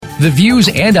The views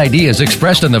and ideas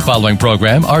expressed on the following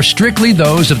program are strictly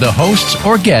those of the hosts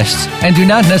or guests and do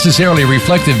not necessarily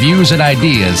reflect the views and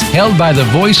ideas held by the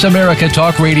Voice America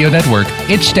Talk Radio Network,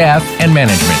 its staff, and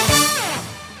management.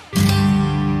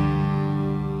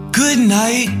 Good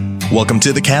night. Welcome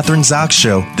to the Kathryn Zox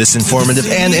Show. This informative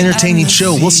and entertaining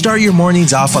show will start your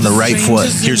mornings off on the right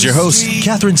foot. Here's your host,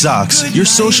 Kathryn Zox, your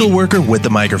social worker with the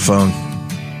microphone.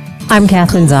 I'm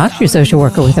Kathryn Zox, your social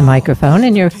worker with a microphone,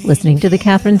 and you're listening to the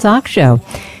Kathryn Zox Show.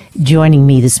 Joining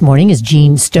me this morning is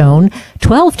Gene Stone,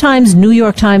 12 times New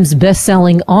York Times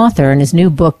bestselling author, and his new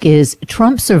book is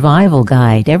Trump's Survival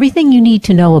Guide, Everything You Need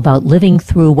to Know About Living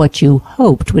Through What You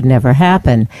Hoped Would Never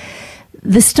Happen.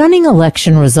 The stunning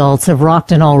election results have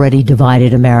rocked an already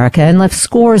divided America and left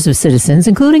scores of citizens,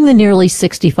 including the nearly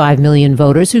 65 million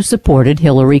voters who supported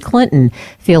Hillary Clinton,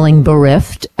 feeling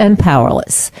bereft and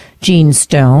powerless. Gene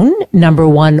Stone,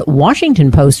 #1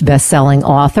 Washington Post bestselling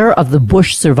author of the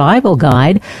Bush Survival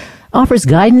Guide, offers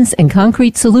guidance and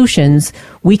concrete solutions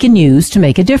we can use to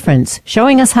make a difference,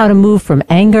 showing us how to move from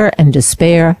anger and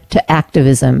despair to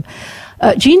activism.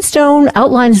 Gene Stone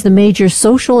outlines the major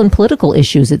social and political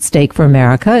issues at stake for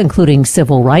America, including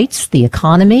civil rights, the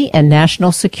economy, and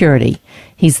national security.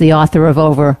 He's the author of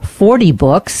over 40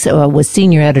 books, was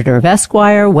senior editor of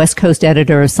Esquire, West Coast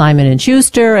editor of Simon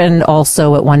Schuster, and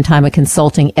also at one time a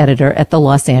consulting editor at the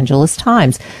Los Angeles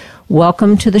Times.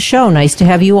 Welcome to the show. Nice to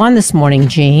have you on this morning,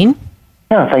 Gene.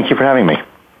 Yeah, thank you for having me.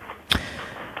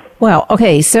 Well,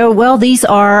 okay, so, these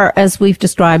are, as we've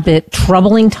described it,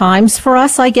 troubling times for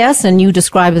us, I guess, and you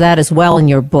describe that as well in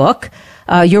your book.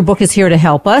 Your book is here to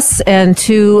help us and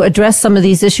to address some of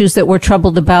these issues that we're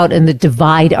troubled about and that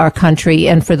divide our country.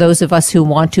 And for those of us who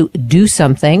want to do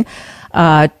something,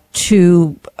 we're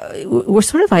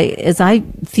sort of, as I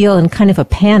feel, in kind of a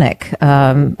panic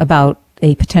about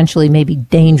a potentially maybe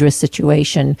dangerous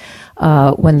situation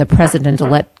when the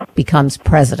president-elect becomes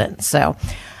president. So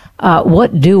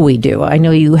what do we do? I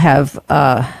know you have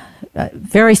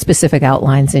very specific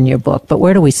outlines in your book, but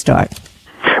where do we start?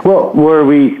 Well, where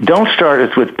we don't start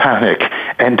is with panic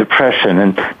and depression,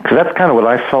 and because that's kind of what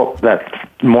I felt that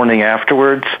morning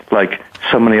afterwards, like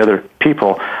so many other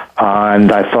people.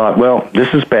 And I thought, well,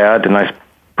 this is bad, and I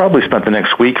probably spent the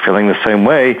next week feeling the same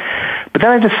way. But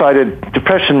then I decided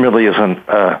depression really isn't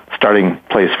a starting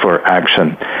place for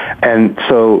action. And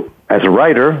so as a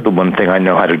writer, the one thing I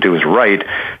know how to do is write.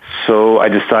 So I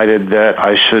decided that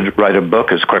I should write a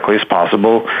book as quickly as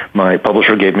possible. My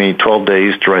publisher gave me 12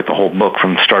 days to write the whole book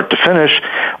from start to finish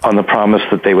on the promise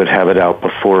that they would have it out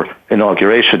before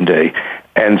Inauguration Day.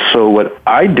 And so what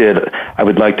I did, I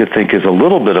would like to think is a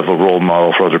little bit of a role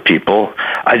model for other people.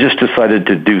 I just decided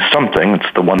to do something.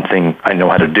 It's the one thing I know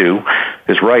how to do,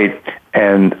 is write.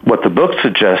 And what the book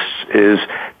suggests is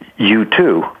you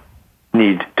too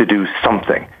need to do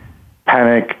something.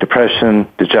 Panic, depression,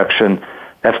 dejection,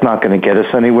 that's not going to get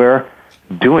us anywhere.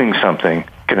 Doing something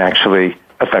can actually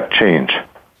affect change.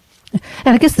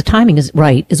 And I guess the timing is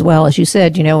right as well. As you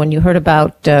said, when you heard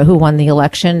about who won the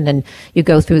election and you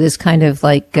go through this kind of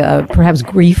like perhaps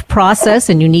grief process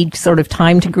and you need sort of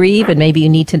time to grieve and maybe you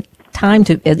need time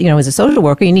to, as a social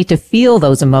worker, you need to feel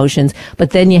those emotions,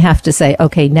 but then you have to say,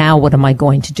 okay, now what am I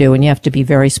going to do? And you have to be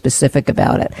very specific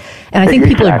about it. And I think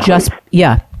people are just,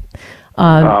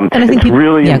 and I think it's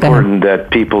really important that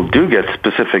people do get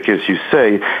specific, as you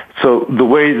say. So the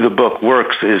way the book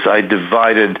works is I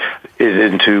divided it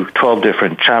into 12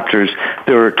 different chapters.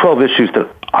 There are 12 issues that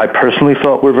I personally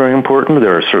felt were very important.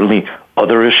 There are certainly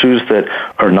other issues that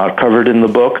are not covered in the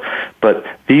book, but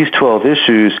these 12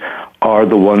 issues are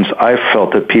the ones I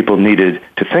felt that people needed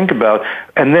to think about.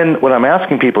 And then what I'm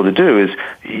asking people to do is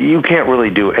you can't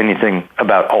really do anything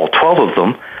about all 12 of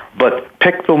them, but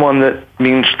pick the one that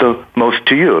means the most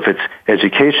to you. If it's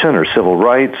education or civil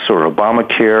rights or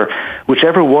Obamacare,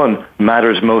 whichever one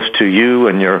matters most to you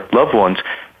and your loved ones,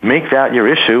 make that your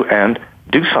issue and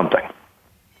do something.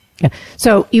 Yeah.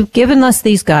 So you've given us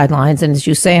these guidelines, and as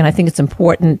you say, and I think it's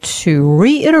important to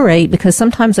reiterate, because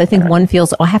sometimes I think one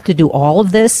feels, I have to do all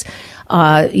of this.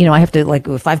 I have to,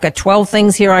 if I've got 12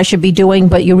 things here I should be doing,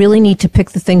 but you really need to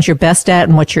pick the things you're best at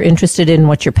and what you're interested in,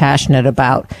 what you're passionate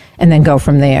about, and then go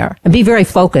from there. And be very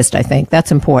focused, I think.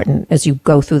 That's important as you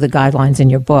go through the guidelines in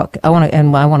your book. I want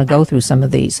to go through some of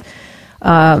these.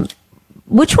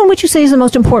 Which one would you say is the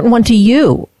most important one to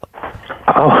you?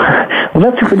 Oh, well,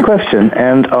 that's a good question,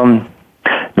 and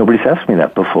nobody's asked me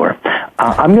that before.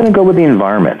 I'm going to go with the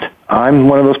environment. I'm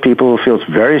one of those people who feels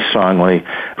very strongly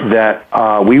that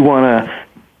we want to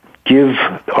give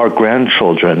our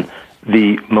grandchildren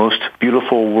the most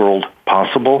beautiful world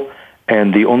possible,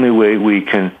 and the only way we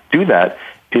can do that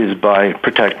is by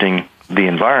protecting the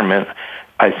environment.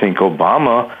 I think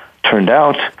Obama turned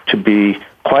out to be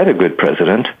quite a good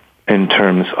president in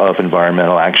terms of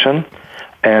environmental action.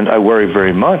 And I worry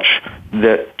very much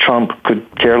that Trump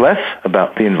could care less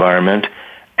about the environment.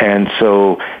 And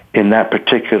so in that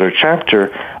particular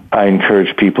chapter, I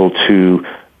encourage people to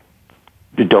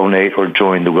donate or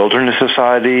join the Wilderness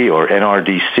Society or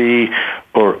NRDC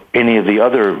or any of the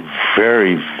other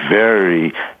very,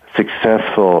 very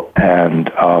successful and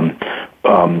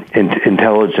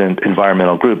intelligent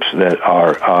environmental groups that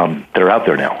are out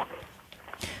there now. All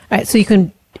right, so you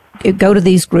can go to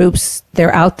these groups.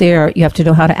 They're out there. You have to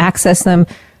know how to access them.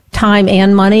 Time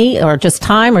and money, or just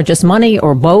time, or just money,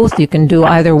 or both. You can do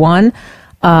either one.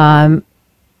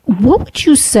 What would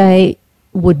you say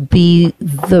would be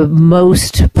the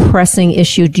most pressing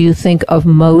issue, do you think, of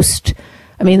most,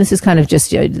 I mean, this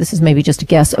is maybe just a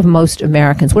guess, of most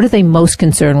Americans? What are they most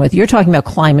concerned with? You're talking about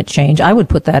climate change. I would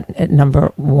put that at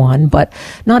number one, but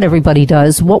not everybody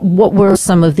does. What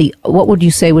would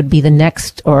you say would be the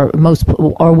next or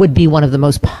would be one of the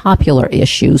most popular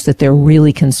issues that they're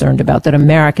really concerned about, that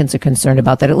Americans are concerned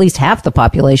about, that at least half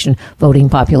the voting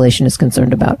population is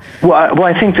concerned about? Well,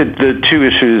 I think that the two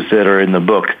issues that are in the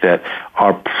book that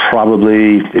are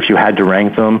probably, if you had to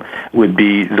rank them, would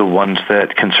be the ones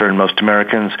that concern most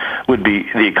Americans, would be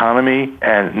the economy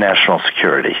and national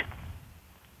security.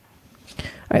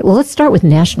 All right, well, let's start with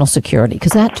national security,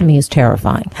 because that to me is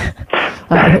terrifying.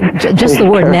 Just the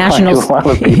word national.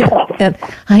 And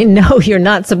I know you're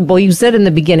not. Well, you said in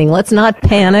the beginning, let's not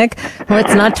panic.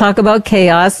 Let's not talk about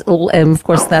chaos. And of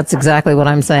course, that's exactly what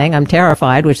I'm saying. I'm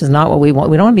terrified, which is not what we want.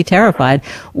 We don't want to be terrified.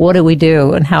 What do we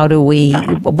do, and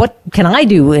what can I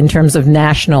do in terms of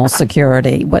national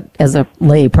security? What, as a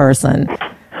lay person?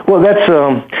 Well, that's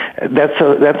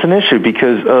an issue,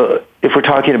 because if we're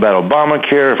talking about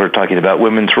Obamacare, if we're talking about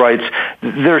women's rights,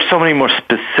 there are so many more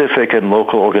specific and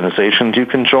local organizations you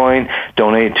can join,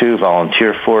 donate to,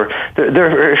 volunteer for. There are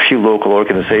very few local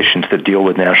organizations that deal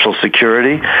with national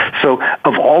security. So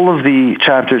of all of the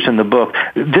chapters in the book,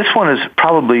 this one is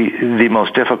probably the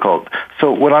most difficult.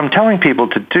 So what I'm telling people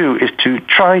to do is to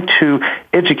try to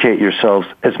educate yourselves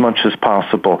as much as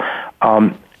possible.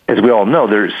 As we all know,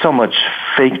 there's so much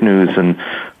fake news and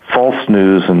false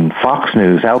news and Fox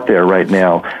News out there right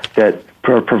now that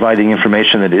are providing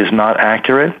information that is not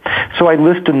accurate. So I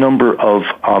list a number of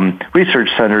research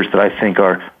centers that I think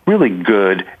are really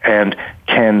good and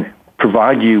can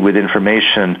provide you with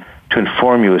information to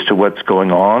inform you as to what's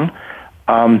going on.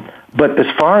 But as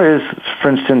far as, for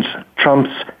instance,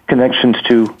 Trump's connections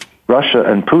to Russia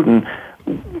and Putin,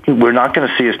 we're not going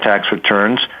to see his tax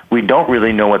returns. We don't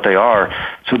really know what they are.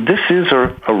 So this is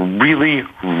a really,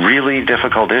 really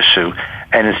difficult issue,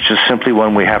 and it's just simply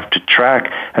one we have to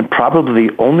track. And probably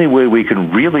the only way we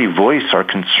can really voice our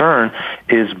concern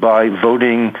is by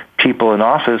voting people in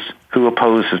office who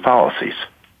oppose his policies.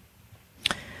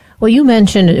 Well, you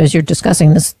mentioned, as you're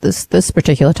discussing this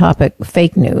particular topic,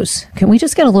 fake news. Can we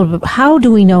just get a little bit, how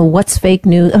do we know what's fake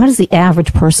news? How does the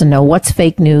average person know what's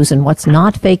fake news and what's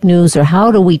not fake news? Or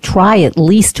how do we try at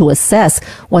least to assess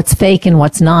what's fake and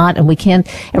what's not? And we can't,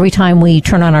 every time we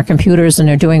turn on our computers and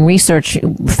are doing research,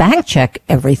 fact check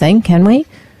everything, can we?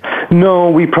 No,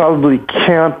 we probably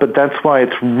can't, but that's why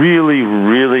it's really,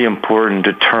 really important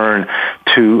to turn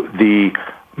to the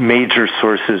major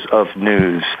sources of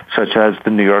news, such as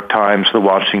the New York Times, the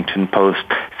Washington Post,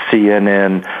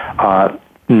 CNN,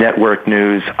 network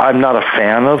news. I'm not a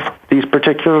fan of these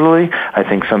particularly. I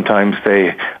think sometimes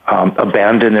they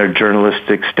abandon their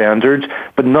journalistic standards,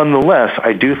 but nonetheless,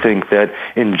 I do think that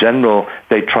in general,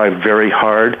 they try very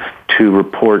hard to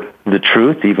report the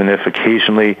truth, even if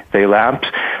occasionally they lapse.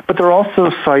 But there are also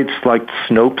sites like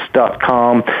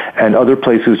Snopes.com and other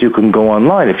places you can go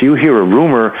online. If you hear a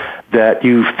rumor that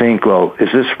you think, well, is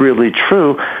this really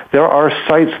true? There are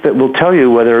sites that will tell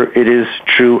you whether it is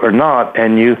true or not,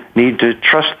 and you need to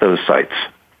trust those sites.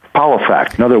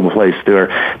 Polifact, another place where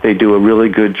they do a really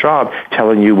good job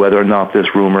telling you whether or not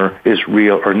this rumor is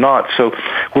real or not. So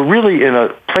we're really in a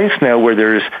place now where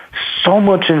there's so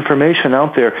much information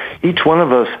out there. Each one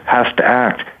of us has to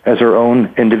act as our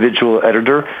own individual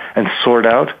editor and sort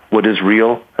out what is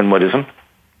real and what isn't.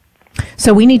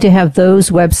 So we need to have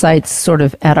those websites sort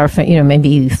of at our,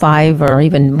 maybe 5 or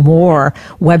even more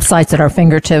websites at our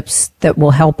fingertips that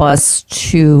will help us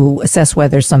to assess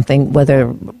whether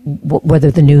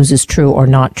the news is true or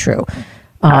not true.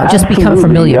 Just become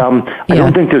familiar. I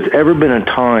don't think there's ever been a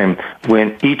time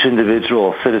when each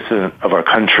individual citizen of our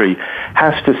country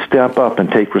has to step up and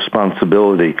take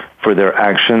responsibility for their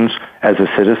actions as a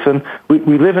citizen.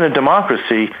 We live in a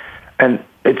democracy, and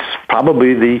it's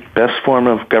probably the best form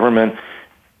of government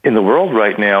in the world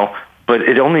right now, but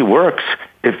it only works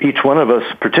if each one of us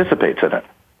participates in it.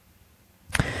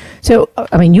 So,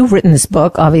 I mean, you've written this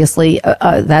book. Obviously,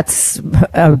 that's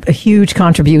a huge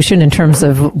contribution in terms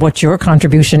of what your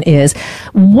contribution is.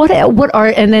 What are,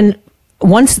 and then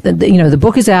once the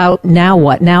book is out, now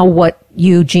what? Now what?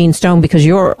 You, Gene Stone, because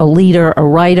you're a leader, a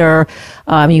writer,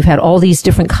 you've had all these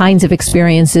different kinds of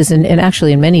experiences, and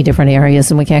actually in many different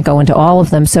areas, and we can't go into all of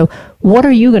them. So, what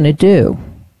are you going to do?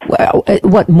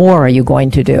 What more are you going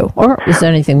to do, or is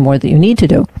there anything more that you need to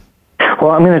do?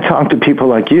 Well, I'm going to talk to people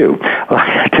like you.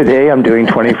 Today I'm doing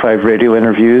 25 radio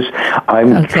interviews.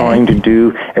 I'm trying to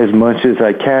do as much as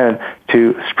I can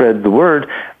to spread the word.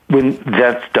 When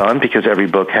that's done, because every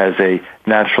book has a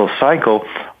natural cycle,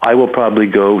 I will probably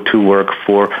go to work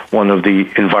for one of the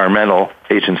environmental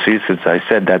agencies. As I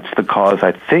said, that's the cause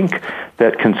I think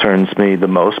that concerns me the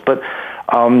most. But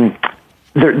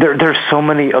there's so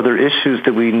many other issues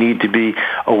that we need to be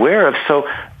aware of. So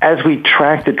as we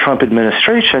track the Trump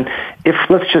administration, if,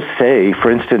 let's just say,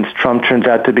 for instance, Trump turns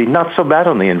out to be not so bad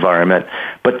on the environment,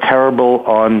 but terrible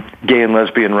on gay and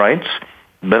lesbian rights,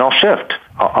 then I'll shift.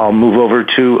 I'll move over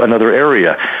to another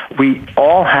area. We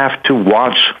all have to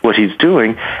watch what he's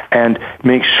doing and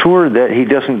make sure that he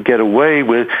doesn't get away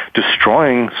with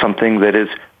destroying something that is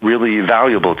really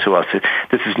valuable to us.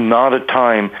 This is not a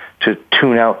time to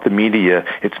tune out the media.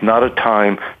 It's not a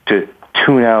time to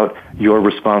tune out your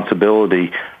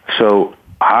responsibility. So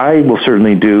I will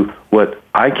certainly do what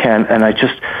I can, and I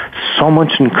just so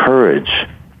much encourage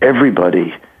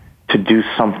everybody to do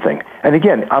something. And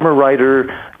again, I'm a writer,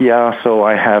 so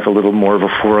I have a little more of a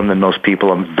forum than most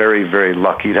people. I'm very, very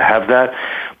lucky to have that.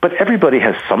 But everybody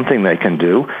has something they can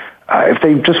do. If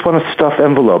they just want to stuff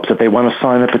envelopes, if they want to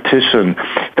sign a petition,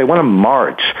 if they want to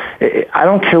march, I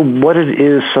don't care what it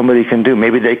is somebody can do.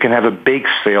 Maybe they can have a bake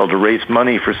sale to raise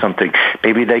money for something.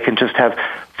 Maybe they can just have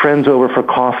friends over for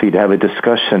coffee to have a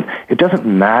discussion. It doesn't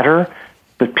matter,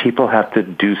 but people have to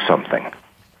do something.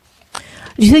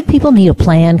 Do you think people need a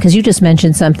plan? Because you just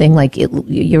mentioned something like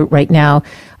you're right now,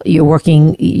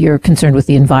 you're concerned with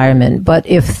the environment. But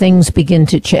if things begin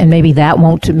to change, and maybe that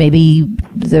won't, maybe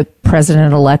the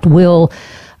president-elect will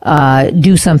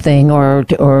do something or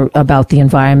about the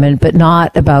environment, but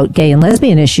not about gay and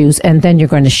lesbian issues, and then you're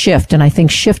going to shift. And I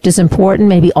think shift is important.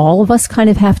 Maybe all of us kind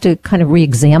of have to kind of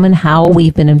re-examine how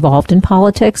we've been involved in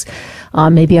politics.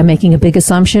 Maybe I'm making a big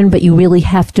assumption, but you really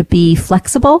have to be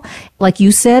flexible, like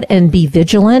you said, and be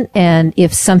vigilant. And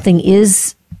if something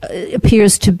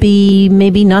appears to be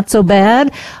maybe not so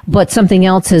bad, but something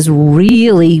else has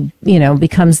really,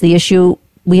 becomes the issue,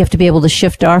 we have to be able to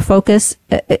shift our focus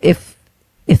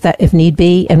if need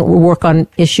be, and work on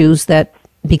issues that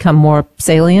become more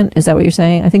salient. Is that what you're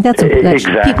saying? I think that's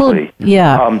exactly. People,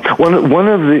 yeah. One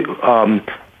of the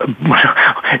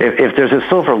if there's a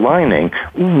silver lining,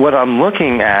 what I'm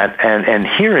looking at and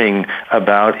hearing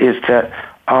about is that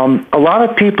a lot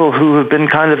of people who have been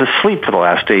kind of asleep for the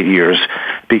last 8 years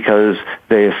because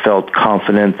they have felt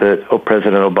confident that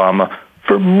President Obama,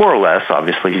 for more or less,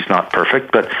 obviously he's not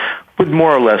perfect, but would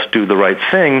more or less do the right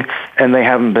thing, and they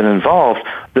haven't been involved.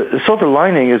 The silver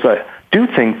lining is I do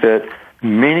think that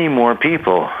many more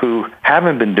people who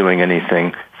haven't been doing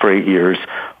anything for 8 years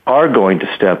are going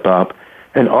to step up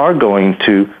and are going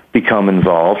to become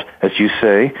involved. As you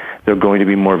say, they're going to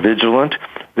be more vigilant.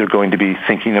 They're going to be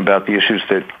thinking about the issues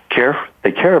that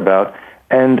they care about,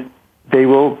 and they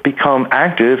will become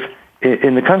active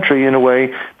in the country in a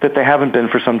way that they haven't been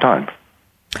for some time.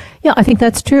 Yeah, I think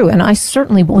that's true. And I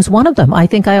certainly was one of them. I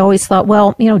think I always thought,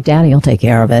 well, Daddy will take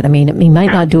care of it. I mean, he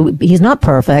might not he's not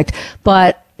perfect,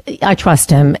 but I trust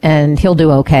him and he'll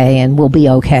do okay and we'll be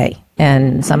okay.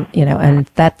 And and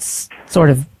that's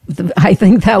sort of, I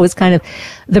think that was kind of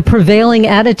the prevailing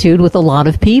attitude with a lot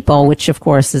of people, which of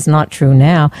course is not true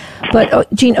now.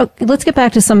 But Gene, let's get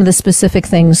back to some of the specific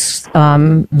things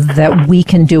that we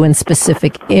can do in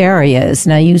specific areas.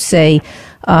 Now you say,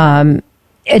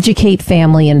 educate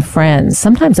family and friends.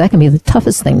 Sometimes that can be the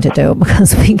toughest thing to do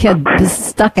because we get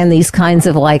stuck in these kinds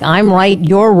of like, I'm right,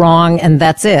 you're wrong, and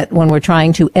that's it. When we're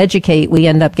trying to educate, we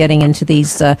end up getting into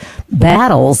these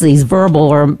battles, these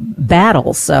verbal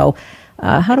battles. So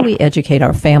how do we educate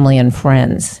our family and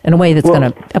friends in a way that's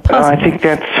going to I think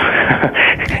that's,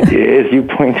 as you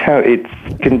point out, it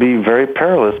can be very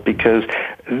perilous because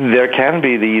there can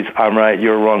be these I'm right,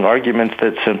 you're wrong arguments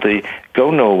that simply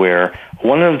go nowhere.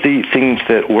 One of the things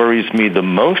that worries me the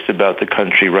most about the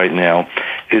country right now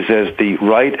is as the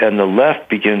right and the left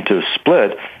begin to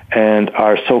split and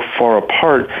are so far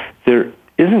apart, there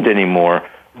isn't any more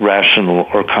rational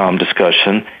or calm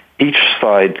discussion. Each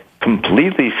side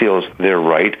completely feels they're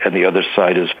right and the other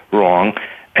side is wrong.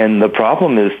 And the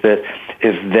problem is that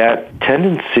if that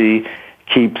tendency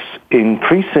keeps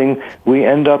increasing, we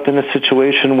end up in a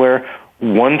situation where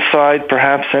one side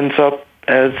perhaps ends up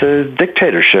as a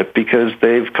dictatorship because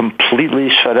they've completely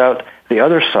shut out the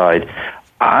other side.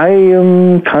 I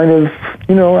am kind of,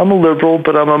 I'm a liberal,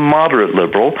 but I'm a moderate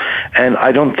liberal, and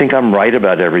I don't think I'm right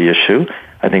about every issue.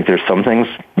 I think there's some things,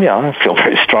 I feel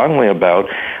very strongly about.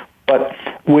 But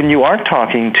when you are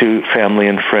talking to family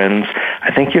and friends,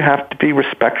 I think you have to be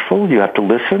respectful. You have to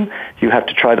listen. You have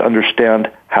to try to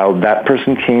understand how that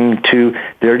person came to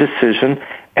their decision,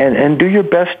 and do your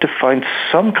best to find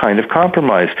some kind of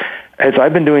compromise. As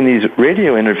I've been doing these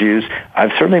radio interviews,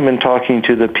 I've certainly been talking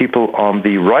to the people on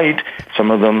the right. Some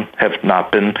of them have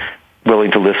not been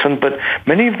willing to listen, but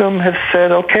many of them have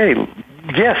said, okay,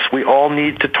 yes, we all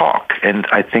need to talk. And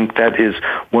I think that is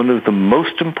one of the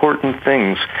most important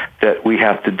things that we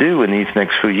have to do in these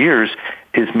next few years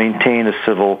is maintain a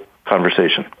civil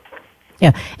conversation.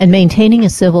 Yeah, and maintaining a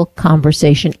civil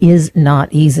conversation is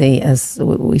not easy, as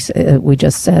we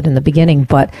just said in the beginning,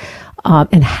 but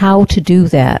and how to do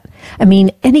that. I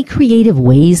mean, any creative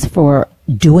ways for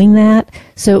doing that?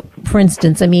 So, for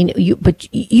instance,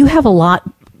 you have a lot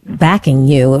backing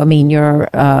you. I mean, you're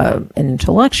an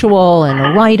intellectual and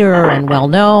a writer and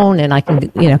well-known, and I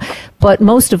can, but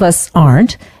most of us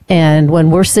aren't. And when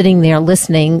we're sitting there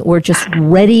listening, we're just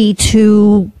ready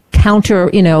to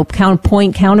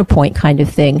counterpoint kind of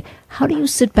thing. How do you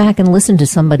sit back and listen to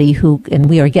somebody who,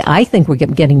 and I think we're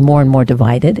getting more and more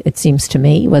divided, it seems to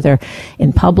me, whether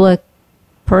in public,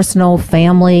 personal,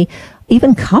 family,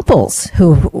 even couples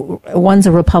who one's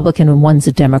a Republican and one's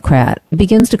a Democrat. It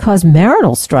begins to cause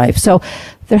marital strife. So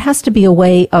there has to be a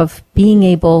way of being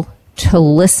able to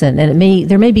listen, and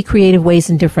there may be creative ways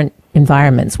in different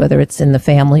environments, whether it's in the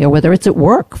family or whether it's at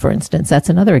work, for instance. That's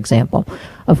another example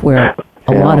of where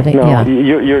a lot of it.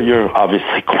 You're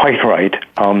obviously quite right.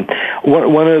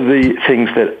 One of the things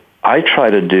that I try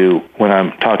to do when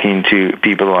I'm talking to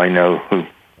people I know who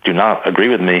do not agree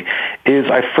with me is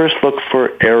I first look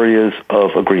for areas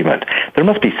of agreement. There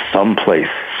must be some place,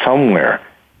 somewhere,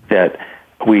 that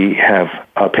we have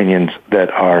opinions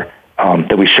that are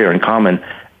that we share in common.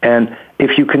 And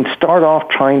if you can start off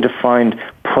trying to find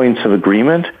points of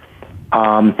agreement,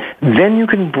 then you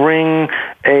can bring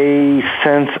a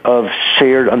sense of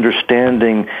shared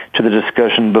understanding to the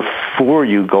discussion before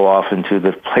you go off into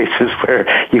the places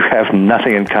where you have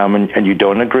nothing in common and you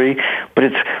don't agree. But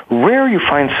it's rare you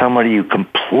find somebody you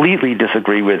completely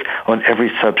disagree with on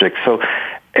every subject. So,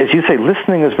 as you say,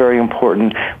 listening is very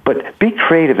important, but be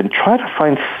creative and try to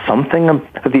find something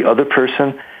that the other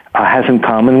person has in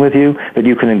common with you that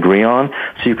you can agree on,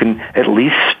 so you can at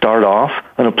least start off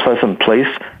in a pleasant place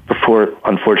before,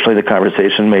 unfortunately, the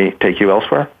conversation may take you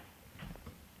elsewhere.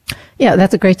 Yeah,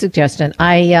 that's a great suggestion.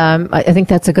 I think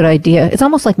that's a good idea. It's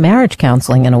almost like marriage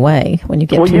counseling in a way when you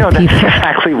get two people. That's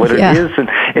exactly what it is, and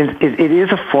it is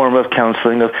a form of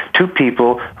counseling of two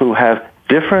people who have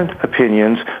different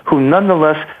opinions, who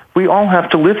nonetheless. We all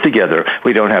have to live together.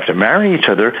 We don't have to marry each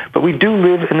other, but we do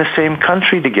live in the same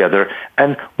country together.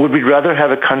 And would we rather have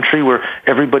a country where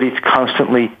everybody's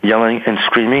constantly yelling and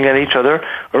screaming at each other,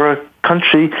 or a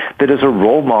country that is a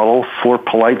role model for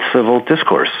polite civil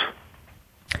discourse?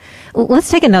 Let's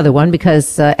take another one,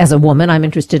 because as a woman, I'm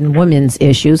interested in women's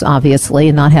issues, obviously,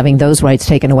 and not having those rights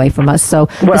taken away from us. So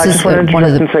this is one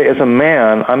of the. Say, as a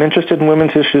man, I'm interested in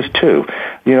women's issues too.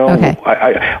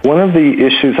 Okay. One of the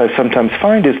issues I sometimes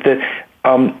find is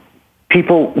that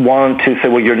people want to say,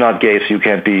 "Well, you're not gay, so you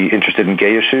can't be interested in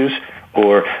gay issues,"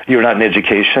 or "You're not in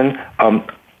education."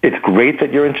 It's great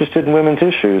that you're interested in women's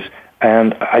issues.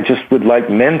 And I just would like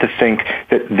men to think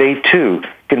that they, too,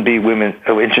 can be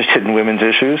interested in women's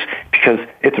issues, because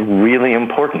it's really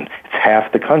important. It's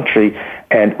half the country,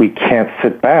 and we can't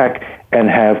sit back and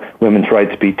have women's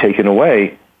rights be taken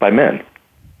away by men.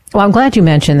 Well, I'm glad you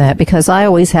mentioned that, because I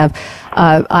always have,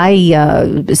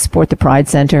 I support the Pride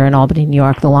Center in Albany, New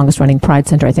York, the longest running Pride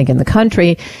Center, I think, in the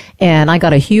country. And I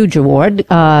got a huge award,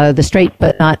 the Straight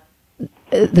But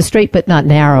Not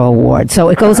Narrow Award. So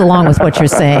it goes along with what you're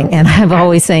saying. And I'm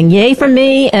always saying, yay for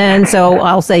me. And so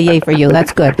I'll say yay for you.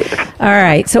 That's good. All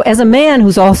right. So as a man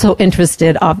who's also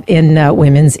interested in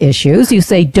women's issues, you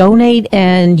say donate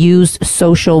and use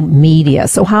social media.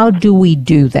 So how do we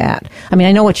do that? I mean,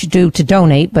 I know what you do to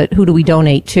donate, but who do we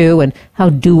donate to, and how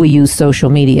do we use social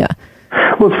media?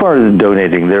 Well, as far as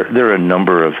donating, there are a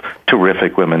number of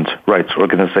terrific women's rights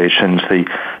organizations, the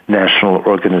National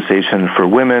Organization for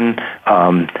Women,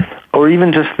 or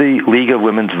even just the League of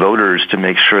Women's Voters, to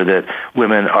make sure that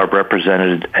women are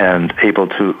represented and able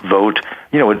to vote.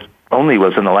 It only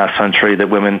was in the last century that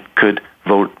women could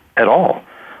vote at all.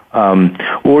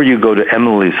 Or you go to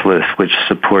Emily's List, which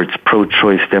supports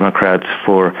pro-choice Democrats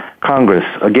for Congress.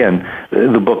 Again,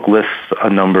 the book lists a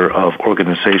number of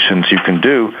organizations you can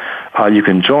do. You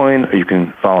can join, or you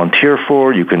can volunteer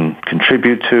for, you can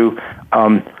contribute to.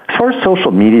 As far as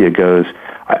social media goes,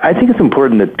 I think it's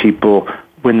important that people,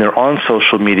 when they're on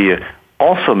social media,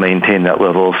 also maintain that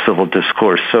level of civil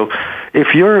discourse. So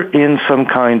if you're in some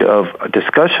kind of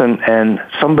discussion and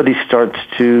somebody starts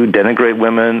to denigrate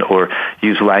women or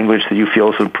use language that you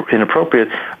feel is inappropriate,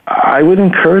 I would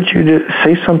encourage you to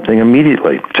say something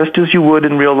immediately, just as you would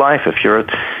in real life. If you're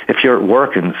at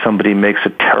work and somebody makes a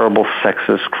terrible,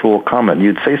 sexist, cruel comment,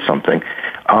 you'd say something.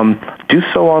 Do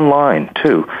so online,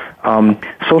 too.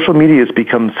 Social media has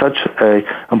become such an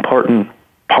important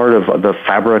part of the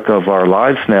fabric of our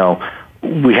lives now.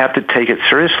 We have to take it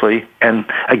seriously, and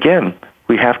again,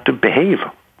 we have to behave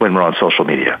when we're on social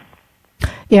media.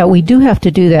 Yeah, we do have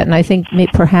to do that, and I think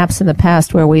perhaps in the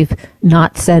past where we've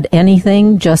not said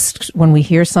anything, just when we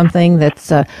hear something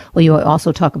that's, you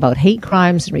also talk about hate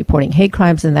crimes and reporting hate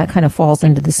crimes, and that kind of falls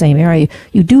into the same area.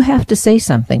 You do have to say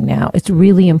something now. It's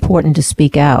really important to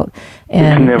speak out.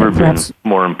 And it's never been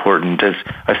more important. As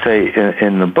I say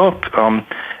in the book,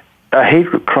 a hate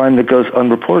crime that goes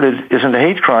unreported isn't a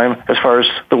hate crime as far as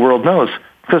the world knows,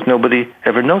 because nobody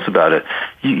ever knows about it.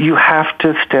 You have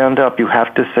to stand up. You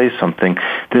have to say something.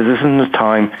 This isn't the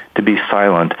time to be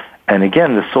silent. And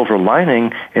again, the silver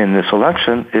lining in this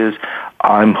election is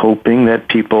I'm hoping that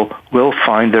people will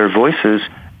find their voices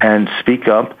and speak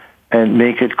up and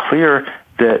make it clear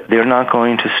that they're not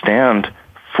going to stand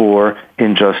for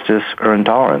injustice or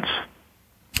intolerance.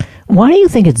 Why do you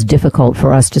think it's difficult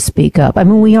for us to speak up? I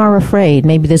mean, we are afraid.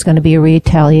 Maybe there's going to be a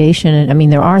retaliation. I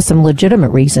mean, there are some legitimate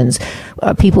reasons.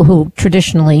 People who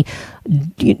traditionally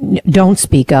don't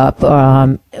speak up,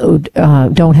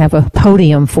 don't have a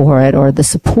podium for it or the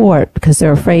support because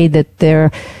they're afraid that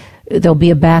there'll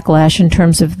be a backlash in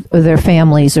terms of their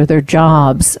families or their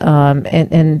jobs,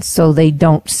 and so they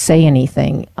don't say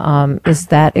anything. Is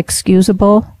that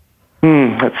excusable?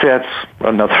 That's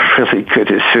another really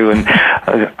good issue, and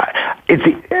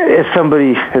as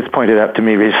somebody has pointed out to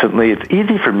me recently, it's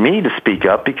easy for me to speak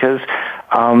up because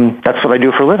that's what I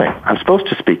do for a living. I'm supposed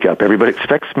to speak up. Everybody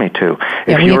expects me to.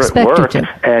 If you're at work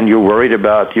and you're worried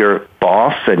about your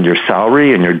boss and your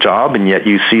salary and your job, and yet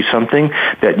you see something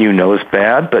that you know is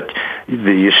bad, but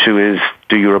the issue is,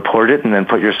 do you report it and then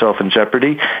put yourself in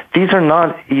jeopardy? These are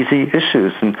not easy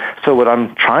issues, and so what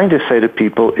I'm trying to say to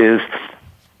people is,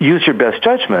 use your best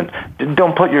judgment.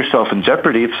 Don't put yourself in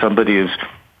jeopardy if somebody has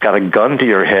got a gun to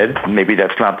your head. Maybe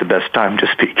that's not the best time to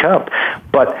speak up.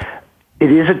 But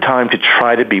it is a time to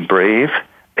try to be brave.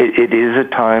 It is a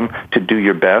time to do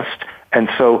your best. And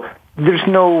so there's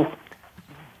no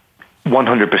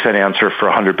 100% answer for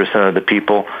 100% of the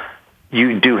people.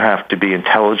 You do have to be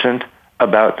intelligent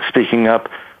about speaking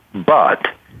up. But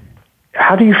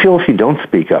how do you feel if you don't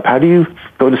speak up? How do you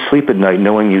go to sleep at night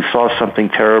knowing you saw something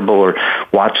terrible or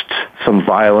watched some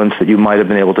violence that you might have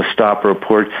been able to stop or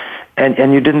report,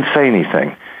 and you didn't say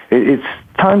anything? It's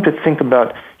time to think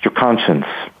about your conscience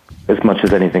as much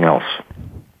as anything else.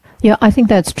 Yeah, I think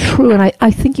that's true, and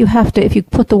I think you have to, if you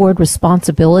put the word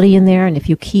responsibility in there, and if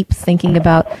you keep thinking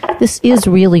about, this is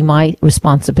really my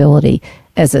responsibility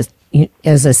as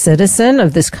a citizen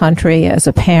of this country, as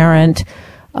a parent,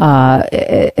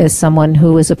 as someone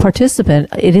who is a participant,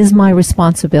 it is my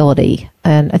responsibility.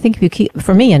 And I think if you keep,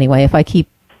 for me anyway, if I keep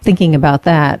thinking about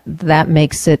that, that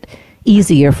makes it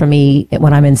easier for me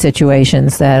when I'm in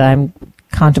situations that I'm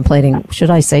contemplating, should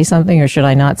I say something or should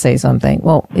I not say something?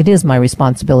 Well, it is my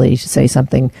responsibility to say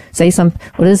something.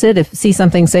 What is it? If see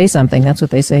something, say something. That's what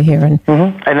they say here. And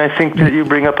I think that you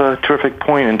bring up a terrific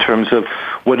point in terms of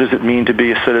what does it mean to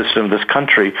be a citizen of this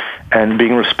country, and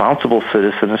being a responsible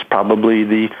citizen is probably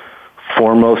the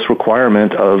foremost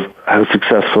requirement of a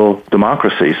successful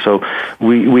democracy. So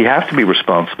we have to be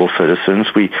responsible citizens.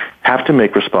 We have to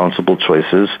make responsible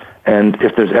choices. And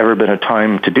if there's ever been a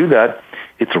time to do that,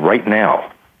 it's right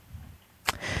now.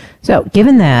 So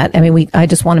given that, I mean, I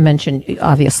just want to mention,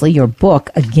 obviously, your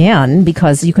book again,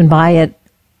 because you can buy it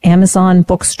Amazon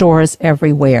bookstores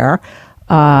everywhere.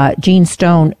 Gene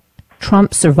Stone,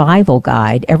 Trump Survival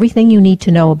Guide, everything you need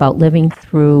to know about living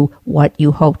through what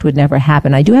you hoped would never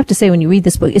happen. I do have to say, when you read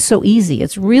this book, it's so easy.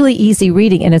 It's really easy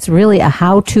reading, and it's really a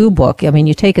how-to book. I mean,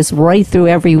 you take us right through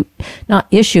every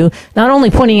issue, not only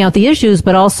pointing out the issues,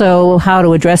 but also how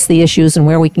to address the issues and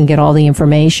where we can get all the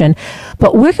information.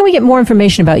 But where can we get more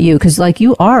information about you? Because,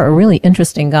 you are a really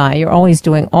interesting guy. You're always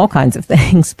doing all kinds of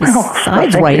things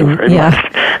besides writing.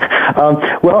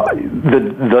 Well,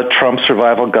 the Trump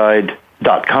Survival Guide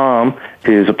getthebooks.com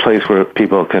is a place where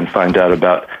people can find out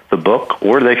about the book,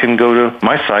 or they can go to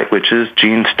my site, which is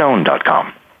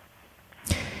genestone.com.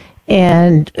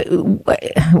 And,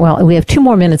 well, we have 2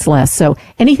 more minutes left. So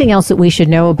anything else that we should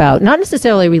know about, not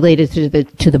necessarily related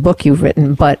to the book you've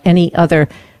written, but any other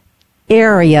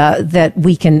area that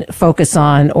we can focus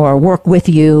on or work with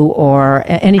you, or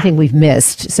anything we've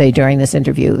missed, say, during this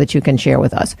interview that you can share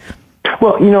with us?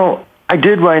 Well, I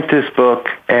did write this book,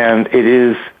 and it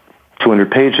is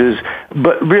 200 pages,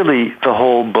 but really the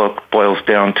whole book boils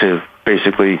down to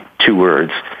basically 2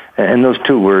 words, and those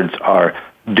 2 words are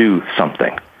do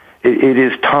something. It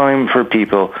is time for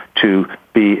people to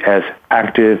be as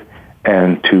active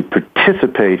and to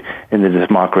participate in the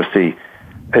democracy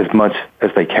as much as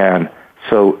they can.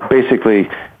 So basically,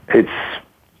 it's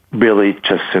really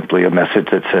just simply a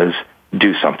message that says,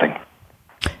 do something.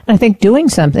 I think doing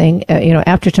something,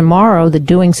 after tomorrow, the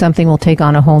doing something will take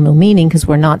on a whole new meaning, because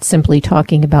we're not simply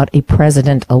talking about a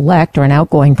president-elect or an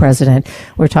outgoing president.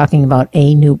 We're talking about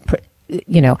a new,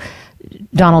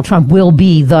 Donald Trump will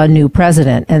be the new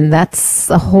president, and that's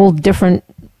a whole different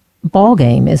ball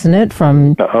game, isn't it?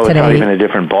 From today. It's not even a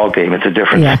different ball game; it's a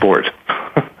different sport.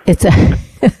 It's all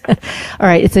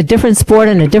right. It's a different sport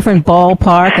and a different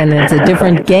ballpark, and it's a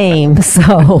different game.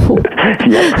 So,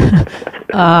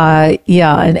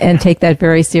 and take that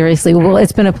very seriously. Well,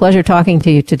 it's been a pleasure talking to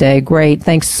you today. Great.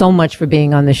 Thanks so much for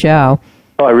being on the show.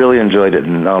 Oh, I really enjoyed it,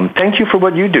 and thank you for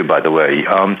what you do, by the way.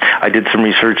 I did some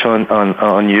research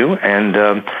on you,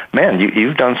 and man,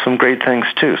 you've done some great things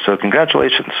too, so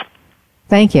congratulations.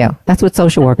 Thank you. That's what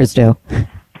social workers do.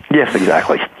 Yes,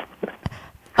 exactly.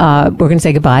 We're going to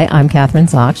say goodbye. I'm Kathryn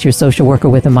Zox, your social worker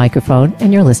with a microphone,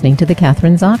 and you're listening to The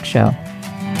Kathryn Zox Show.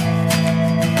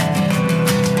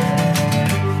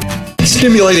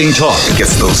 Stimulating talk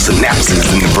gets those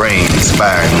synapses in the brain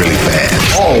firing really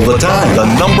fast. All the time. The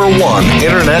 #1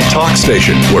 internet talk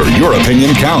station where your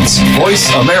opinion counts.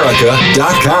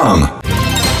 VoiceAmerica.com.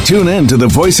 Tune in to the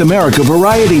Voice America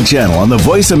Variety channel on the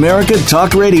Voice America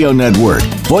Talk Radio Network.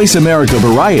 Voice America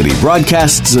Variety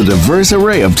broadcasts a diverse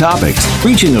array of topics,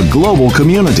 reaching a global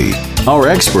community. Our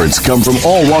experts come from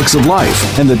all walks of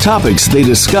life, and the topics they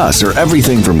discuss are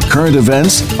everything from current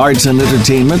events, arts and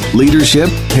entertainment, leadership,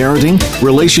 parenting,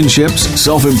 relationships,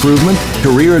 self-improvement,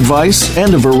 career advice,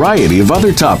 and a variety of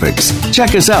other topics.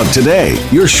 Check us out today.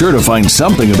 You're sure to find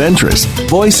something of interest.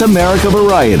 Voice America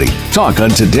Variety. Talk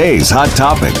on today's hot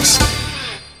topics.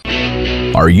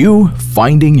 Are you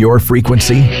finding your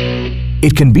frequency?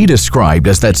 It can be described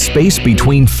as that space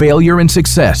between failure and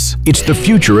success. It's the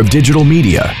future of digital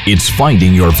media. It's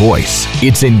finding your voice.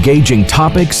 It's engaging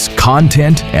topics,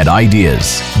 content, and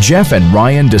ideas. Jeff and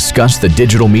Ryan discuss the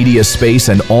digital media space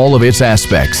and all of its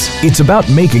aspects. It's about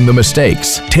making the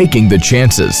mistakes, taking the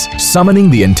chances, summoning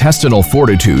the intestinal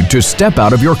fortitude to step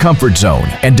out of your comfort zone,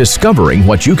 and discovering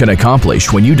what you can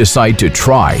accomplish when you decide to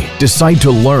try, decide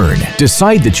to learn,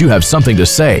 decide that you have something to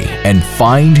say, and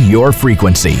find your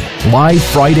frequency. Live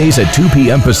Fridays at 2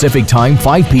 p.m. Pacific Time,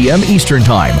 5 p.m. Eastern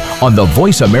Time on the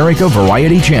Voice America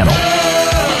Variety Channel.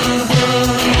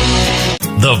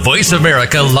 The Voice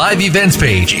America Live Events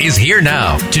page is here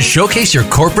now to showcase your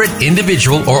corporate,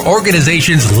 individual, or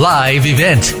organization's live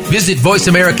event. Visit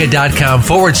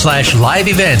voiceamerica.com/live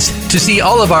events to see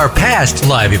all of our past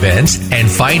live events and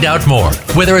find out more.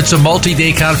 Whether it's a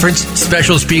multi-day conference,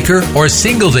 special speaker, or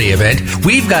single-day event,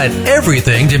 we've got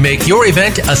everything to make your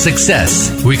event a success.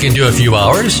 We can do a few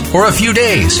hours or a few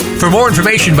days. For more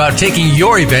information about taking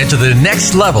your event to the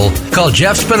next level, call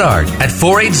Jeff Spinard at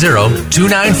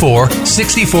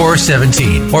 480-294-6417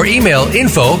 or email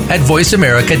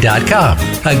info@voiceamerica.com.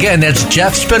 Again, that's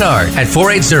Jeff Spinard at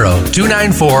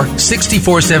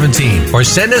 480-294-6417 or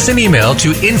send us an email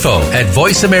to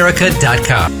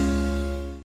info@voiceamerica.com.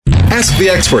 Ask the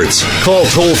experts. Call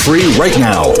toll-free right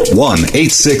now,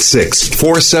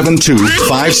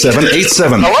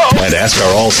 1-866-472-5787. And ask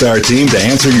our All-Star team to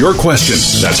answer your question.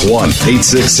 That's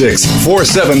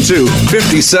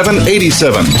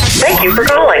 1-866-472-5787. Thank you for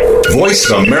calling.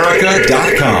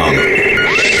 VoiceAmerica.com.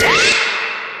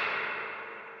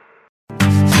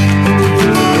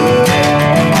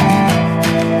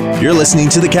 You're listening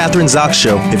to The Kathryn Zox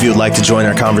Show. If you would like to join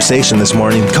our conversation this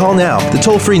morning, call now. The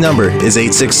toll-free number is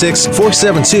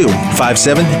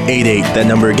 866-472-5788. That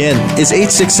number again is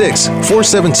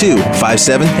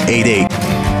 866-472-5788.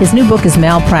 His new book is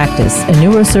Malpractice. A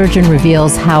neurosurgeon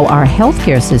reveals how our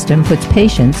healthcare system puts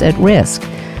patients at risk.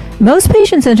 Most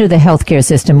patients enter the healthcare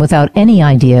system without any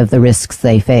idea of the risks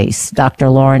they face. Dr.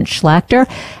 Lawrence Schlachter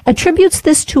attributes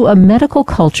this to a medical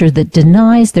culture that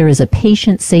denies there is a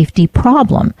patient safety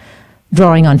problem.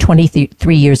 Drawing on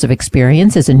 23 years of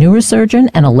experience as a neurosurgeon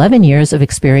and 11 years of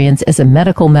experience as a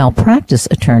medical malpractice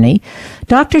attorney,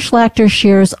 Dr. Schlachter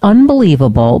shares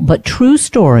unbelievable but true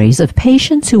stories of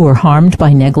patients who were harmed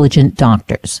by negligent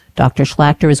doctors. Dr.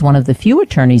 Schlachter is one of the few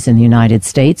attorneys in the United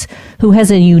States who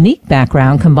has a unique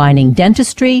background combining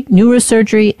dentistry,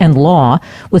 neurosurgery, and law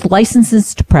with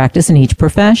licenses to practice in each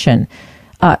profession.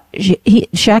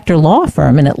 Schlachter Law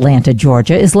Firm in Atlanta,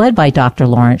 Georgia, is led by Dr.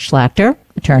 Lawrence Schlachter,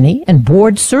 attorney and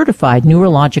board-certified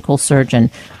neurological surgeon.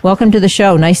 Welcome to the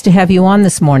show. Nice to have you on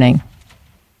this morning.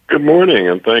 Good morning,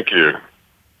 and thank you.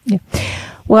 Yeah.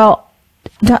 Well,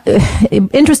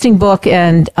 interesting book,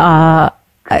 and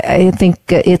I think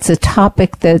it's a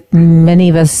topic that many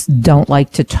of us don't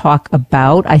like to talk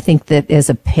about. I think that as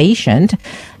a patient,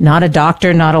 not a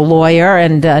doctor, not a lawyer,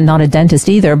 and not a dentist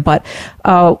either, but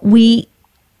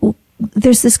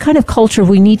there's this kind of culture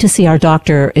we need to see our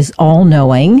doctor is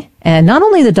all-knowing, and not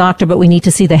only the doctor, but we need to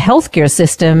see the healthcare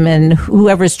system and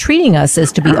whoever's treating us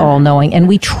as to be all-knowing, and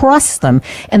we trust them,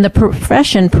 and the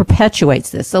profession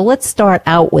perpetuates this. So let's start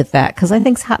out with that, because I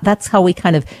think that's how we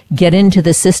kind of get into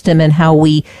the system and how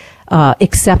we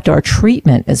accept our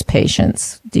treatment as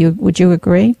patients. Would you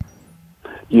agree?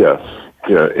 Yes.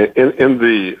 Yeah. In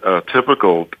the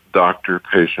typical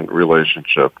doctor-patient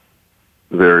relationship,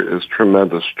 there is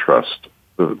tremendous trust.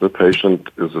 The patient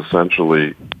is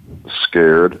essentially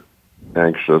scared,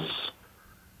 anxious,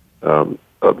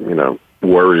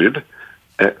 worried,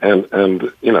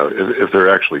 and if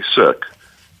they're actually sick,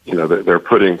 they're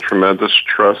putting tremendous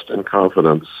trust and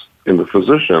confidence in the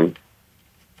physician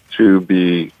to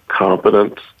be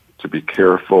competent, to be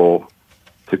careful,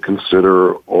 to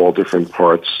consider all different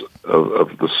parts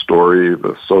of the story,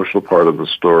 the social part of the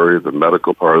story, the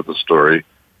medical part of the story,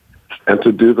 and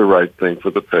to do the right thing for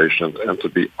the patient and to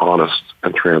be honest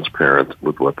and transparent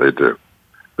with what they do.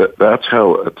 That's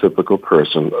how a typical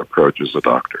person approaches a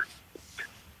doctor.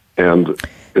 And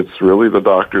it's really the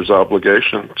doctor's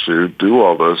obligation to do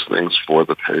all those things for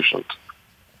the patient.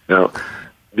 Now,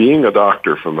 being a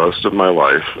doctor for most of my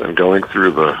life and going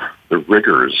through the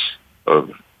rigors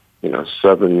of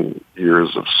 7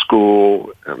 years of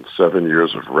school and 7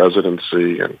 years of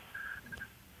residency and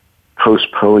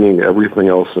postponing everything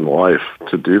else in life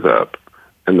to do that,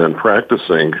 and then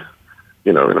practicing,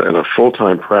 in a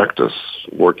full-time practice,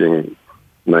 working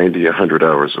 90, 100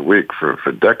 hours a week for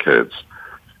decades,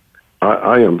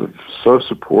 I am so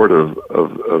supportive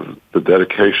of the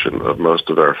dedication of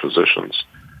most of our physicians.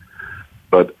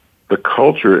 But the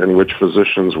culture in which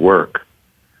physicians work,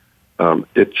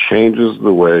 it changes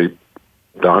the way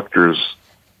doctors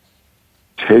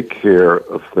take care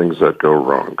of things that go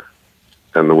wrong.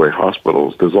 And the way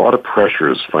hospitals, there's a lot of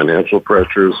pressures, financial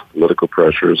pressures, political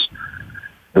pressures.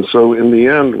 And so in the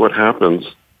end, what happens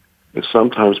is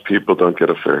sometimes people don't get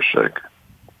a fair shake.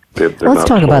 Let's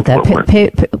talk about that.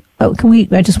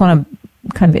 I just want to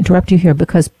kind of interrupt you here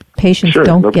because patients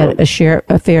don't get a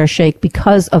fair shake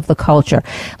because of the culture.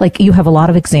 Like you have a lot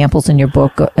of examples in your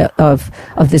book of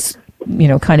this,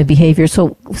 kind of behavior.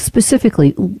 So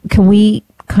specifically, can we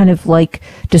kind of like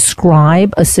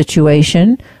describe a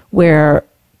situation where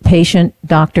patient,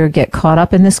 doctor get caught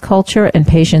up in this culture and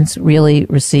patients really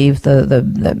receive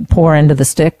the poor end of the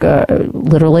stick,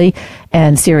 literally,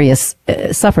 and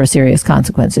suffer serious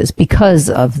consequences because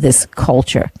of this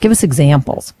culture? Give us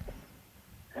examples.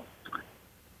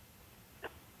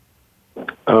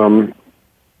 I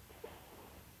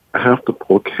have to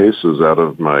pull cases out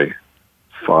of my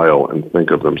file and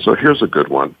think of them. So here's a good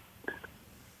one.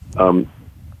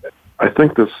 I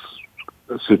think this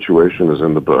situation is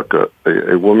in the book.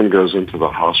 A woman goes into the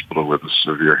hospital with a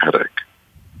severe headache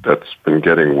that's been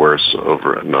getting worse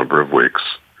over a number of weeks.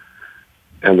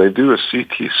 And they do a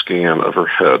CT scan of her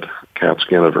head, CAT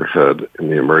scan of her head in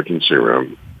the emergency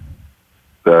room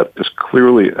that is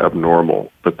clearly abnormal,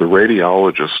 but the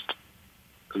radiologist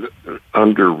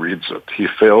underreads it. He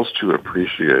fails to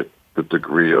appreciate the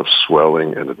degree of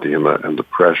swelling and edema and the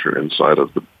pressure inside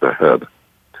of the head.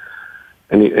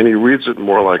 And he reads it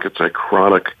more like it's a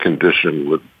chronic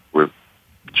condition with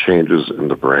changes in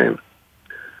the brain.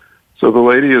 So the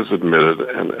lady is admitted,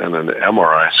 and an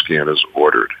MRI scan is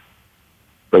ordered.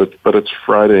 But it's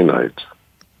Friday night,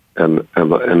 and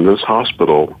this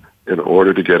hospital, in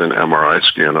order to get an MRI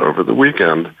scan over the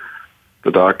weekend,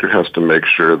 the doctor has to make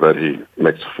sure that he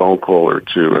makes a phone call or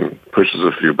two and pushes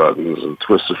a few buttons and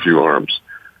twists a few arms.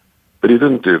 But he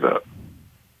didn't do that.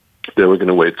 They were going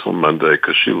to wait till Monday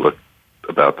because she looked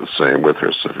about the same with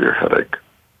her severe headache.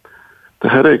 The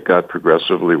headache got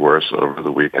progressively worse over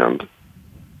the weekend.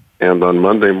 And on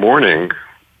Monday morning,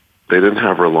 they didn't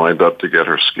have her lined up to get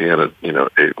her scan at, 8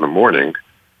 in the morning.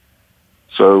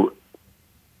 So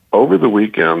over the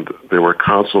weekend, there were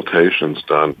consultations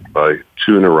done by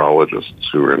 2 neurologists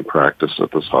who were in practice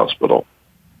at this hospital.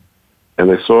 And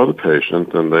they saw the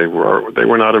patient, and they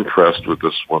were not impressed with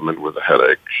this woman with a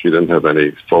headache. She didn't have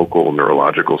any focal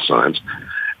neurological signs.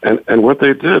 And what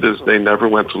they did is they never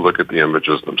went to look at the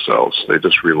images themselves. They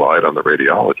just relied on the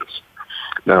radiologist.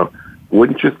 Now,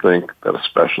 wouldn't you think that a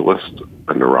specialist,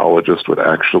 a neurologist, would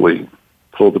actually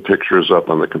pull the pictures up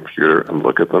on the computer and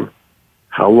look at them?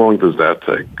 How long does that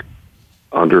take?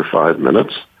 Under 5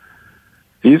 minutes?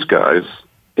 These guys,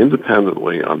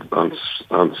 independently on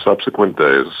subsequent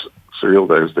days, serial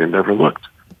days, they never looked.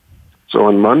 So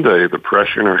on Monday, the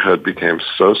pressure in her head became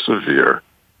so severe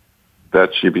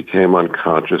that she became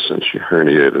unconscious and she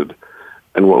herniated.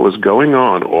 And what was going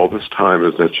on all this time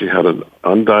is that she had an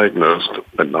undiagnosed,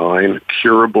 benign,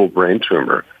 curable brain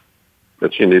tumor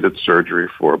that she needed surgery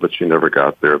for, but she never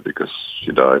got there because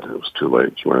she died. It was too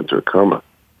late. She went into a coma.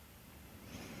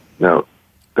 Now,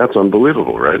 that's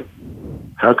unbelievable, right?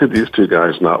 How could these 2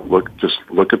 guys not look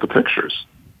at the pictures?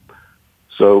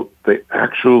 So they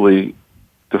actually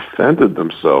defended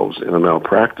themselves in a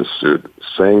malpractice suit,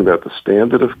 saying that the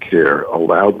standard of care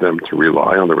allowed them to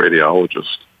rely on the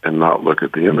radiologist and not look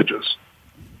at the images.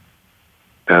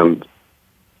 And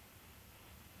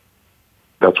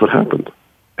that's what happened.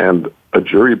 And a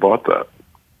jury bought that.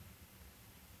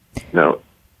 Now,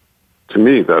 to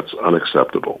me, that's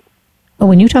unacceptable.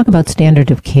 When you talk about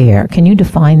standard of care, can you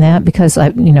define that? Because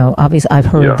obviously I've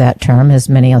heard that term, as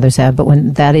many others have, but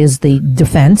when that is the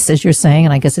defense, as you're saying,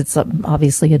 and I guess it's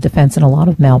obviously a defense in a lot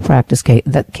of malpractice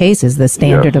cases, the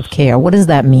standard of care, what does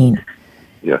that mean?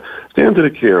 Yeah. Standard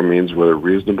of care means what a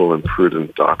reasonable and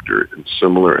prudent doctor in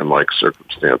similar and like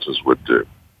circumstances would do.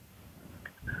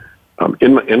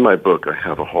 In my book, I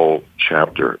have a whole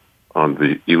chapter on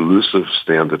the elusive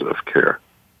standard of care.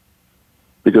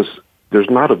 Because there's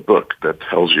not a book that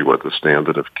tells you what the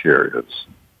standard of care is.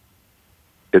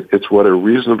 It's what a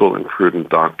reasonable and prudent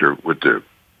doctor would do.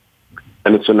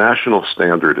 And it's a national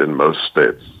standard in most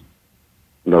states.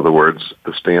 In other words,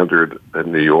 the standard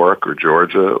in New York or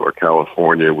Georgia or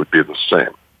California would be the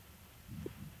same.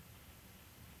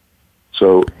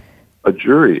 So a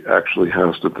jury actually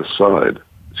has to decide.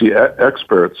 See,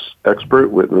 expert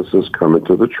witnesses come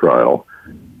into the trial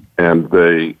and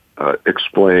they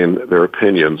explain their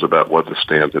opinions about what the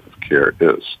standard of care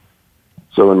is.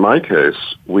 So in my case,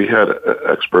 we had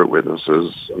expert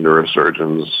witnesses,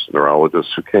 neurosurgeons,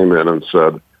 neurologists, who came in and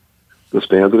said, the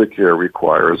standard of care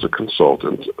requires a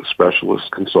consultant, a specialist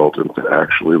consultant, to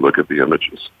actually look at the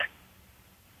images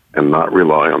and not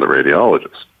rely on the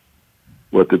radiologist.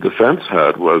 What the defense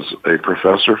had was a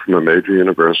professor from a major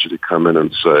university come in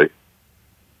and say,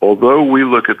 although we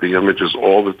look at the images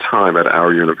all the time at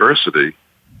our university,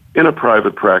 in a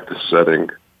private practice setting,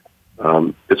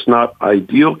 it's not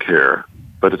ideal care,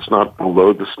 but it's not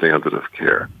below the standard of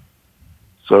care.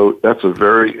 So that's a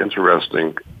very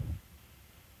interesting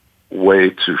way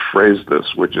to phrase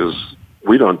this, which is,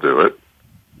 we don't do it.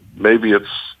 Maybe it's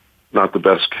not the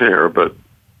best care, but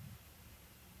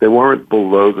they weren't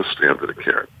below the standard of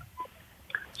care.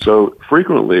 So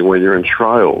frequently when you're in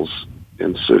trials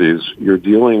in cities, you're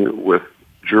dealing with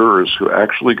jurors who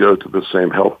actually go to the same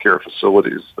healthcare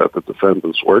facilities that the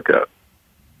defendants work at.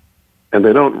 And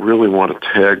they don't really want to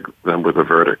tag them with a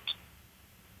verdict.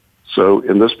 So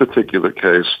in this particular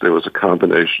case, there was a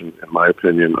combination, in my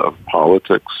opinion, of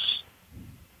politics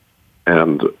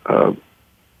and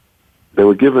they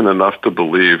were given enough to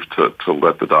believe to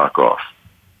let the doc off.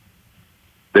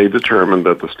 They determined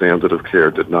that the standard of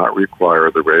care did not require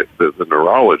the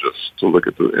neurologists to look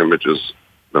at the images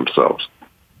themselves.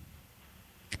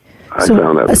 I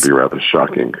found that to be rather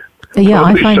shocking. Yeah,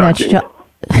 I find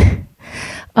that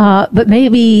but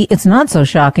maybe it's not so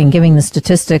shocking, given the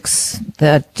statistics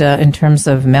that in terms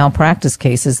of malpractice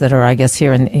cases that are, I guess,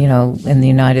 here in the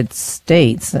United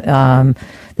States,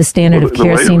 the standard of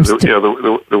care seems to. Yeah,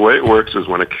 the way it works is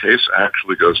when a case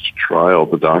actually goes to trial,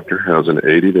 the doctor has an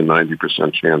 80 to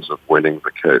 90% chance of winning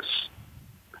the case.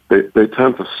 They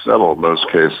tend to settle most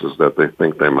cases that they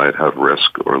think they might have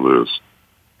risk or lose.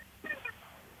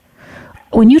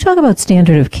 When you talk about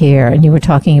standard of care, and you were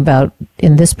talking about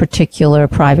in this particular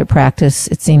private practice,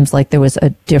 it seems like there was a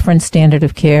different standard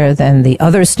of care than the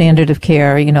other standard of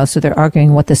care, so they're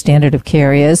arguing what the standard of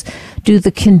care is.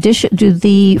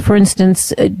 For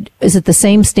instance, is it the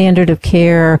same standard of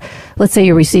care? Let's say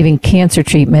you're receiving cancer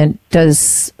treatment.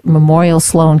 Does Memorial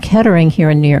Sloan Kettering here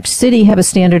in New York City have a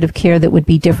standard of care that would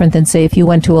be different than, say, if you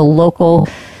went to a local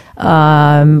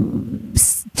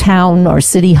town or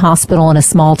city hospital in a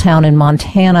small town in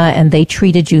Montana and they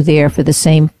treated you there for the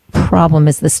same problem?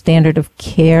 Is the standard of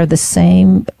care the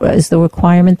same? Is the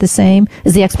requirement the same?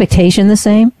 Is the expectation the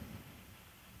same?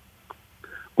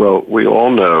 Well, we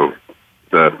all know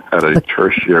that at a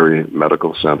tertiary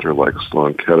medical center like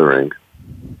Sloan Kettering,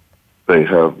 they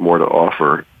have more to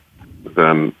offer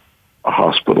than a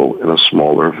hospital in a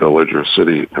smaller village or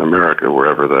city in America,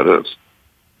 wherever that is.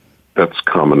 That's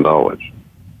common knowledge.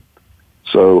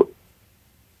 So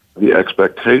the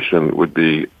expectation would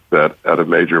be that at a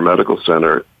major medical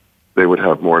center, they would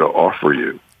have more to offer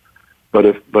you. But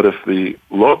if the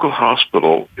local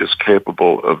hospital is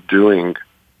capable of doing,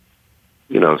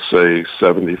 say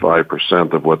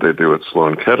 75% of what they do at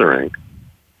Sloan Kettering,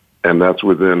 and that's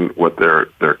within what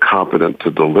they're competent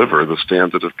to deliver, the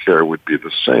standard of care would be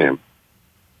the same,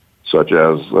 such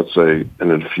as, let's say,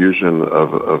 an infusion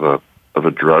of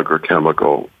a drug or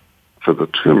chemical for the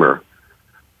tumor.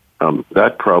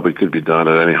 That probably could be done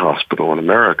at any hospital in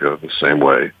America the same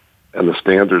way, and the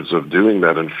standards of doing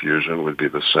that infusion would be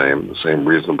the same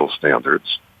reasonable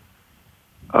standards.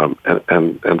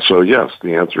 And so, yes,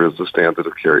 the answer is the standard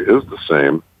of care is the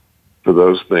same for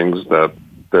those things that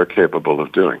they're capable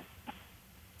of doing.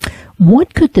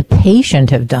 What could the patient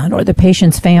have done, or the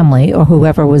patient's family, or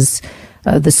whoever was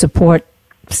the support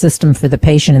system for the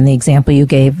patient in the example you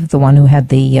gave, the one who had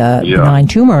the benign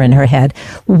tumor in her head?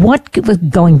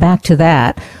 Going back to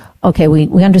that, okay,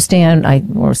 we understand,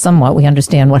 or somewhat, we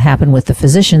understand what happened with the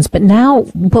physicians, but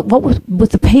what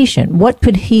with the patient? What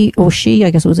could he or she,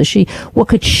 I guess it was a she, what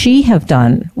could she have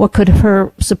done? What could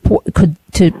her support,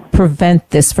 to prevent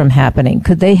this from happening?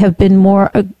 Could they have been more,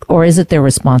 or is it their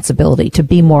responsibility to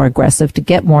be more aggressive, to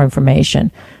get more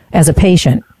information as a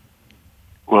patient?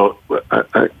 Well,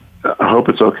 I hope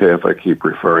it's okay if I keep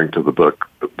referring to the book,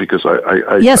 because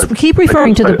Yes, keep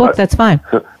referring to the book, that's fine.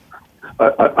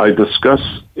 I discuss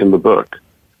in the book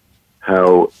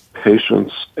how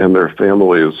patients and their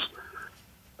families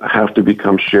have to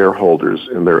become shareholders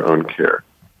in their own care.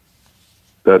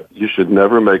 That you should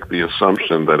never make the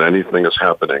assumption that anything is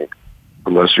happening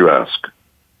unless you ask,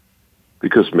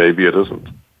 because maybe it isn't.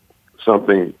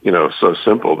 Something, so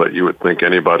simple that you would think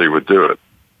anybody would do it.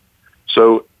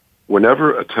 So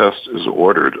whenever a test is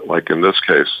ordered, like in this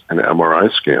case, an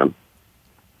MRI scan,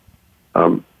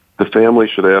 the family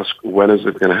should ask, when is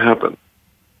it going to happen?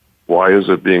 Why is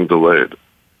it being delayed?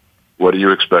 What do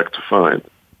you expect to find?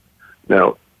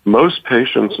 Now, most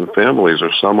patients and families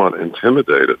are somewhat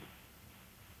intimidated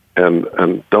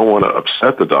and don't want to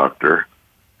upset the doctor,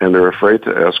 and they're afraid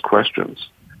to ask questions.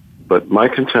 But my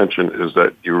contention is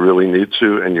that you really need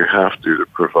to, and you have to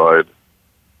provide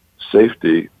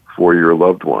safety for your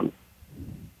loved one.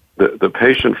 The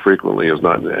patient frequently is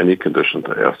not in any condition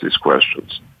to ask these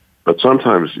questions, but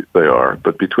sometimes they are.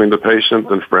 But between the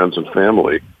patient and friends and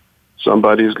family,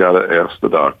 somebody's got to ask the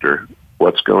doctor,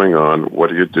 what's going on?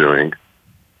 What are you doing?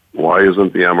 Why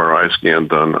isn't the MRI scan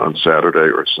done on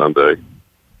Saturday or Sunday?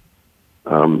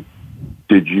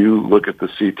 Did you look at the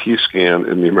CT scan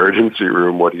in the emergency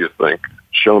room? What do you think?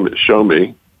 Show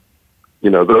me.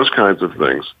 Those kinds of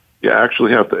things. You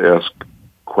actually have to ask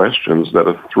questions that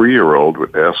a 3-year-old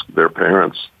would ask their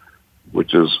parents,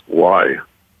 which is why?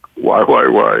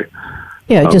 Why?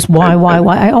 Yeah, just why?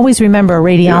 I always remember a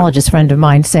radiologist friend of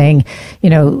mine saying,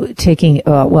 taking,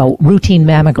 routine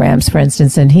mammograms, for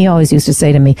instance, and he always used to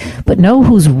say to me, but know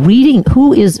who's the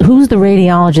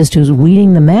radiologist who's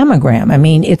reading the mammogram? I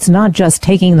mean, it's not just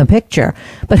taking the picture,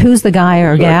 but who's the guy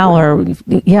or gal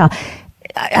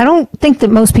I don't think that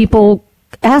most people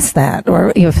ask that,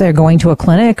 or if they're going to a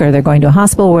clinic or they're going to a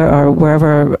hospital or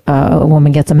wherever a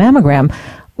woman gets a mammogram,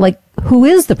 like, who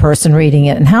is the person reading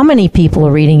it and how many people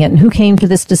are reading it and who came to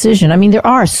this decision? I mean, there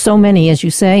are so many, as you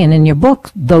say, and in your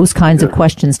book, those kinds of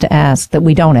questions to ask that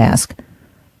we don't ask.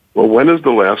 Well, when is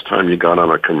the last time you got on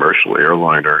a commercial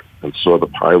airliner and saw the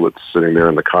pilot sitting there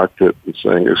in the cockpit and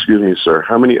saying, excuse me, sir,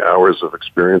 how many hours of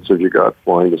experience have you got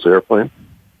flying this airplane?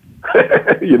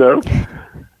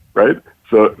 Right?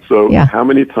 So how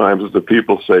many times do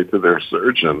people say to their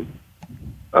surgeon,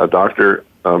 doctor,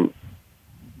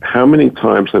 how many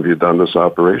times have you done this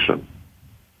operation?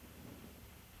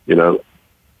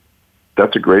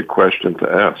 That's a great question to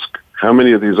ask. How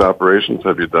many of these operations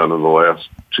have you done in the last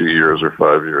 2 years or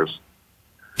 5 years?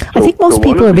 I think most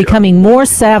people are becoming more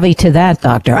savvy to that,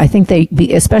 doctor. I think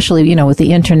especially, with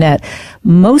the internet,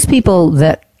 most people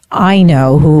that I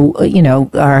know who,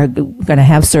 are going to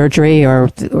have surgery or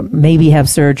maybe have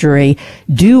surgery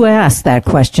do ask that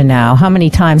question now. How many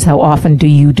times, how often do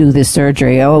you do this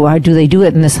surgery? Oh, do they do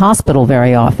it in this hospital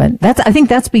very often? I think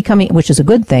that's becoming, which is a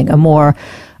good thing, a more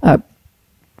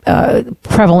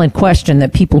prevalent question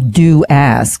that people do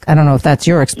ask. I don't know if that's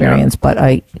your experience, but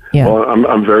Well,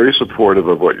 I'm very supportive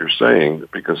of what you're saying,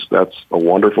 because that's a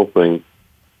wonderful thing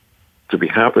to be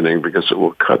happening, because it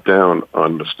will cut down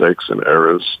on mistakes and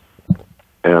errors,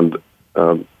 and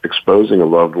exposing a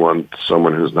loved one to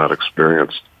someone who's not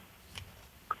experienced.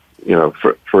 You know,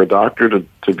 for a doctor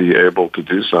to be able to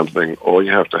do something, all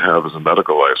you have to have is a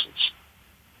medical license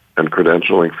and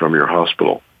credentialing from your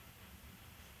hospital.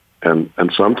 And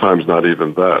sometimes not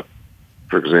even that.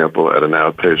 For example, at an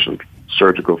outpatient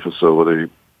surgical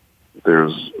facility,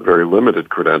 there's very limited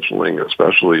credentialing,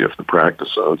 especially if the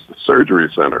practice owns the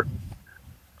surgery center.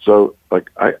 So,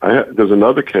 like, there's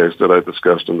another case that I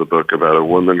discussed in the book about a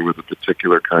woman with a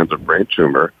particular kind of brain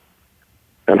tumor,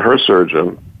 and her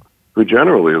surgeon, who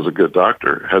generally is a good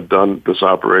doctor, had done this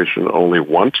operation only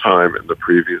one time in the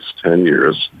previous 10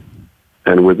 years.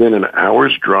 And within an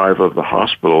hour's drive of the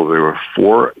hospital, there were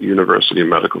 4 university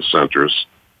medical centers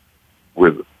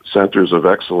with centers of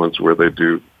excellence where they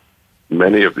do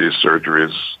many of these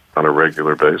surgeries on a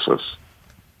regular basis.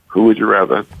 Who would you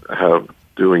rather have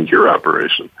doing your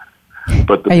operation?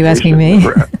 But are you asking me?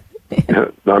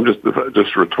 No, I'm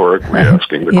just rhetorically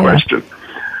asking the question.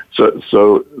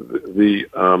 So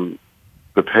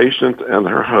the patient and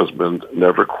her husband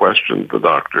never questioned the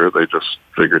doctor. They just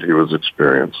figured he was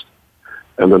experienced.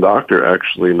 And the doctor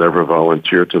actually never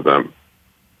volunteered to them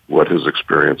what his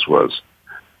experience was.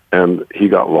 And he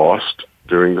got lost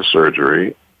during the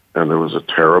surgery, and there was a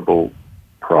terrible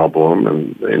problem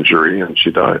and injury, and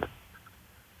she died.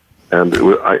 And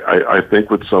I think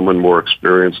with someone more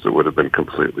experienced, it would have been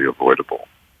completely avoidable.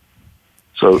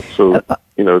 So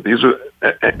you know, these are,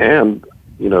 and,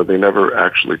 you know, they never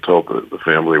actually told the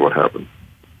family what happened.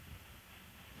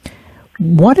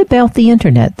 What about the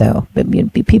internet, though?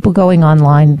 People going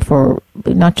online for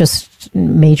not just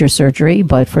major surgery,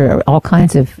 but for all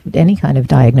kinds of, any kind of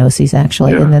diagnoses,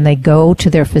 actually. Yeah. And then they go to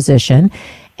their physician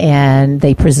and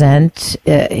they present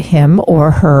him or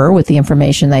her with the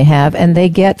information they have, and they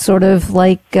get sort of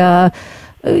like,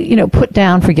 put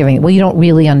down for giving it. Well, you don't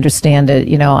really understand it.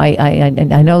 You know,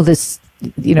 I know this,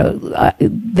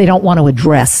 they don't want to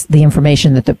address the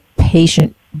information that the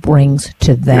patient brings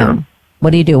to them. Yeah. What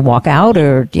do you do? Walk out,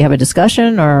 or do you have a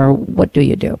discussion, or what do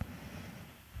you do?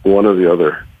 One or the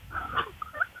other.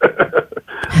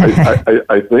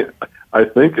 I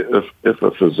think if a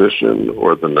physician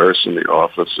or the nurse in the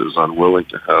office is unwilling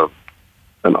to have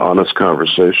an honest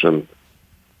conversation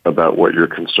about what you're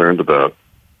concerned about,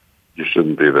 you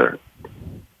shouldn't be there.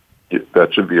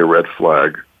 That should be a red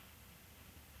flag.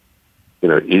 You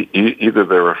know, either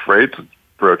they're afraid to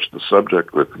broach the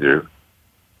subject with you,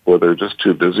 or they're just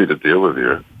too busy to deal with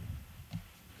you.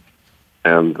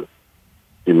 And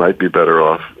you might be better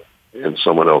off in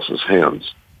someone else's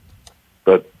hands.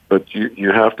 But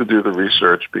you have to do the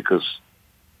research, because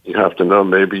you have to know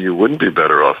maybe you wouldn't be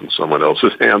better off in someone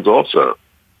else's hands also.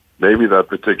 Maybe that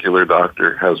particular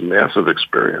doctor has massive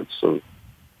experience and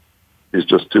he's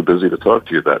just too busy to talk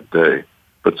to you that day.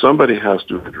 But somebody has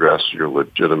to address your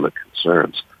legitimate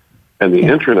concerns. And the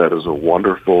internet is a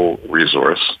wonderful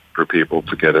resource for people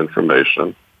to get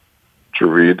information, to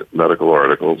read medical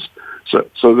articles.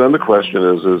 So then the question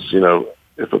is, you know,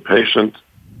 if a patient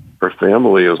or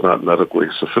family is not medically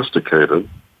sophisticated,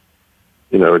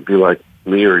 you know, it'd be like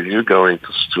me or you going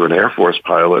to an Air Force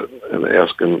pilot and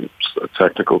asking a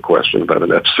technical question about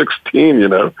an F-16, you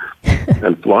know,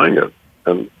 and flying it.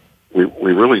 And we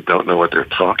really don't know what they're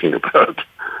talking about.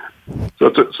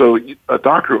 So a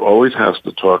doctor always has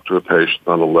to talk to a patient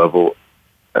on a level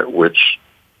at which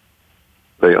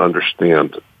they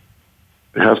understand.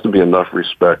 There has to be enough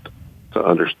respect to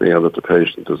understand that the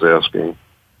patient is asking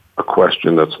a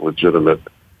question that's legitimate,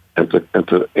 and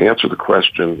to answer the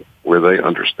question where they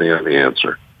understand the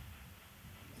answer.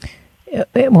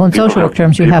 Well, in social work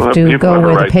terms, you have to go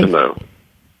where the patient.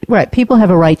 Right, people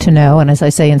have a right to know, and as I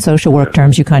say, in social work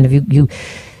terms, you kind of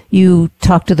you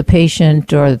talk to the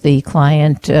patient or the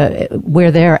client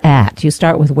where they're at. You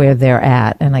start with where they're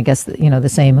at, and I guess the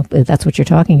same. That's what you're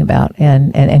talking about,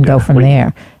 and go from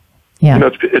there. Yeah, you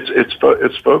know,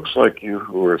 it's folks like you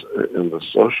who are in the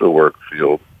social work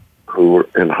field, who are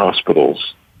in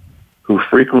hospitals, who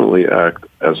frequently act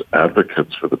as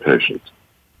advocates for the patient.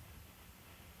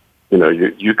 You know,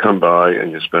 you come by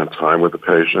and you spend time with the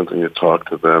patient and you talk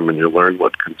to them and you learn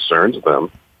what concerns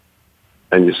them.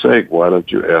 And you say, why don't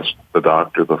you ask the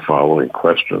doctor the following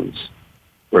questions?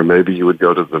 Or maybe you would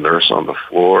go to the nurse on the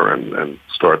floor and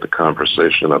start the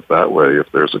conversation up that way if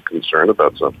there's a concern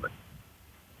about something.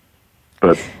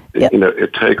 But, you know,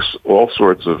 it takes all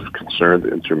sorts of concerned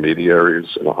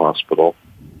intermediaries in a hospital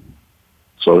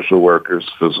social workers,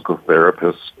 physical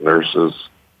therapists, nurses,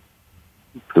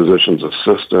 physician's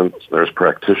assistants, nurse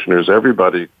practitioners.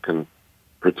 Everybody can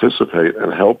participate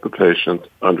and help the patient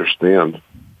understand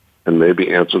and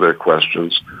maybe answer their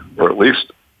questions, or at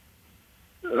least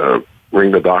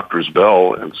ring the doctor's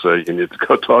bell and say, you need to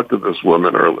go talk to this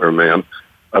woman or man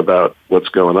about what's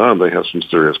going on. They have some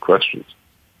serious questions.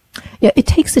 Yeah, it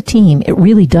takes a team. It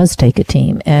really does take a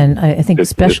team. And I think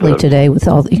especially today with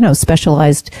all,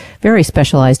 very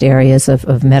specialized areas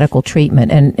of medical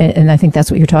treatment. And I think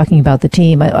that's what you're talking about, the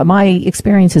team. My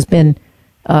experience has been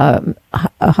a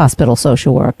hospital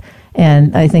social work.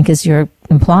 And I think, as you're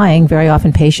implying, very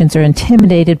often patients are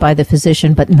intimidated by the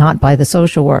physician, but not by the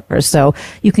social worker. So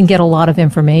you can get a lot of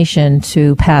information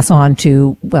to pass on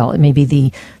to, well, it may be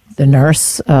the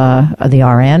nurse, the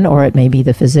RN, or it may be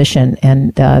the physician.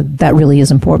 And that really is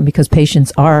important, because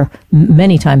patients are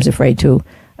many times afraid to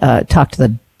talk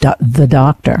to the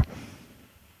doctor.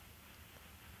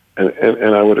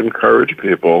 And I would encourage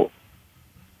people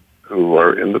who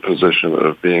are in the position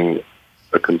of being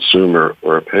a consumer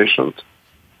or a patient.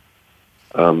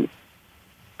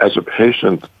 As a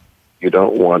patient, you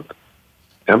don't want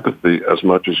empathy as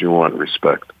much as you want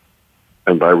respect.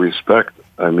 And by respect,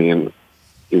 I mean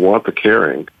you want the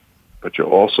caring, but you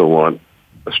also want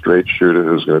a straight shooter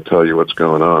who's going to tell you what's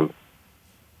going on,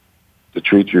 to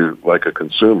treat you like a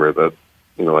consumer, that,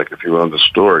 like if you owned the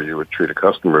store, you would treat a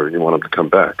customer and you want them to come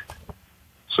back.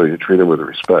 So you treat them with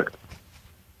respect.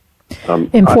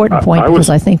 Important point, because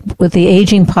I think with the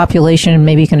aging population, and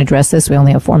maybe you can address this, we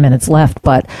only have 4 minutes left,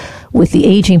 but with the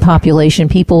aging population,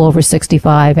 people over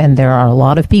 65, and there are a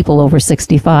lot of people over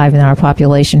 65 in our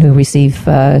population who receive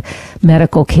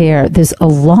medical care, there's a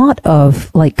lot of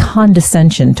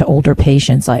condescension to older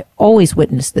patients. I always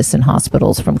witness this in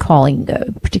hospitals, from calling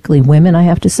particularly women, I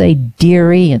have to say,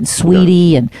 dearie and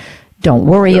sweetie, and don't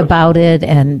worry about it,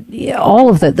 and all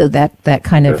of that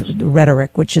kind of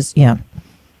rhetoric, which is,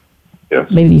 Yes.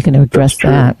 Maybe you can address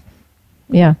that.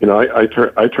 Yeah.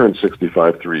 I turned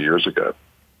 65 3 years ago,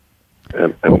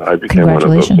 and I became one of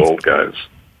those old guys.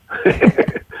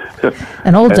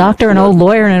 An old doctor, an old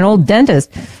lawyer, and an old dentist.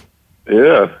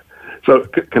 Yeah. So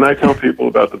can I tell people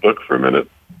about the book for a minute?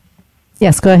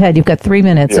 Yes, go ahead. You've got 3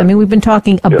 minutes. Yeah. I mean, we've been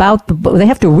talking about the book. They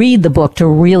have to read the book to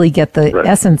really get the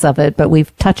essence of it, but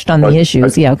we've touched on the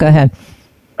issues. Go ahead.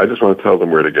 I just want to tell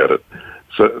them where to get it.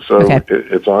 So okay.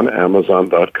 It's on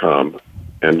Amazon.com,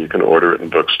 and you can order it in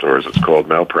bookstores. It's called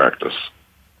Malpractice,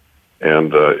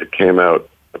 and it came out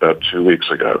about 2 weeks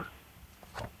ago.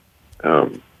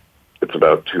 It's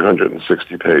about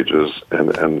 260 pages,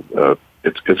 and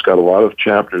it's got a lot of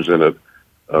chapters in it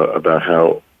about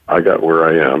how I got where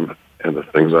I am and the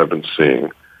things I've been seeing.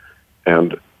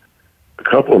 And a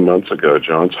couple of months ago,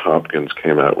 Johns Hopkins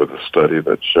came out with a study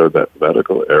that showed that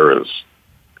medical errors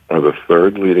are the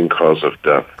third leading cause of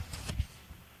death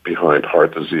behind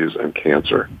heart disease and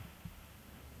cancer,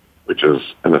 which is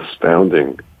an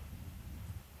astounding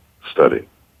study.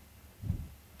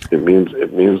 It means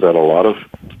that a lot of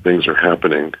things are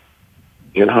happening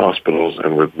in hospitals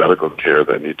and with medical care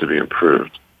that need to be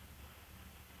improved.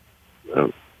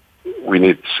 We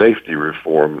need safety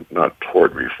reform, not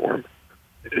tort reform,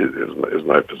 is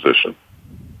my position.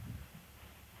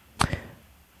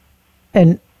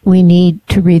 And we need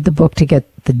to read the book to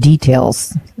get the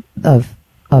details of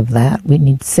that. We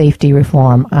need safety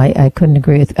reform. I couldn't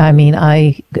agree with. I mean,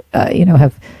 I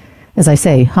have, as I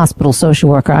say, hospital social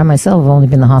worker. I myself have only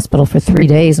been in the hospital for 3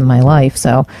 days in my life,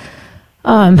 so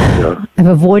I've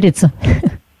avoided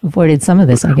some of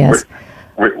this, I guess.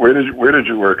 Where did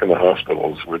you work in the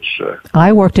hospitals? Which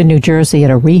I worked in New Jersey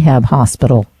at a rehab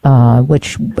hospital,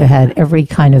 which had every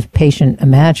kind of patient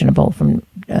imaginable, from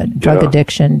drug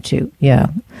addiction to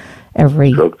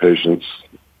every stroke patients.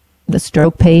 The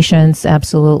stroke patients,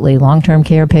 absolutely, long-term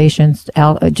care patients,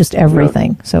 just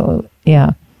everything. Yeah. So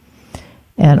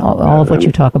and all of what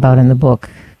you talk about in the book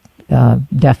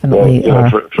definitely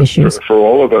are issues. For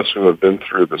all of us who have been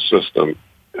through the system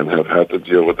and have had to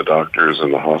deal with the doctors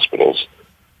and the hospitals,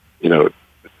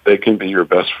 they can be your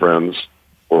best friends,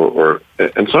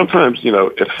 and sometimes,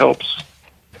 it helps.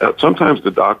 Sometimes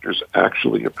the doctors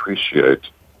actually appreciate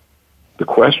the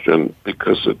question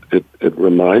because it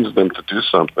reminds them to do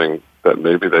something that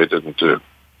maybe they didn't do.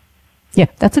 Yeah,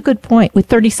 that's a good point. With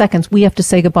 30 seconds, we have to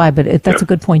say goodbye, but that's a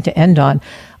good point to end on.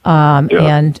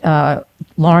 And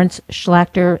Lawrence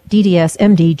Schlachter, DDS,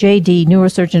 MD, JD,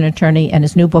 neurosurgeon attorney, and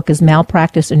his new book is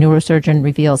Malpractice, a Neurosurgeon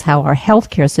Reveals How Our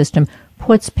Healthcare System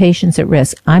Puts Patients at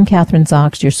Risk. I'm Kathryn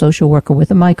Zox, your social worker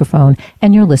with a microphone,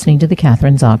 and you're listening to The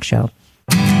Kathryn Zox Show.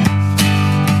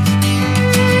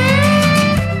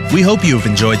 We hope you have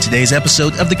enjoyed today's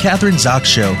episode of The Kathryn Zox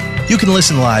Show. You can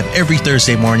listen live every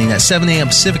Thursday morning at 7 a.m.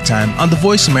 Pacific Time on the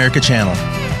Voice America channel.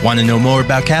 Want to know more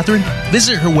about Kathryn?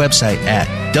 Visit her website at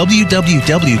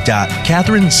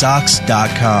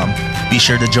www.kathrynzox.com. Be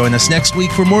sure to join us next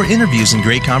week for more interviews and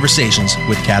great conversations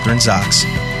with Kathryn Zox.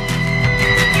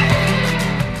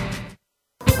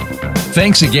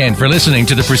 Thanks again for listening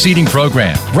to the preceding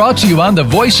program, brought to you on the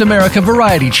Voice America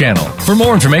Variety Channel. For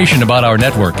more information about our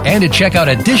network and to check out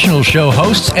additional show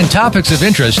hosts and topics of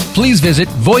interest, please visit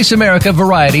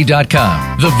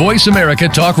voiceamericavariety.com. The Voice America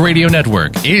Talk Radio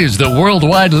Network is the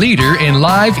worldwide leader in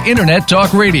live Internet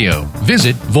talk radio.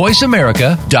 Visit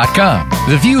voiceamerica.com.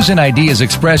 The views and ideas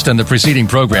expressed on the preceding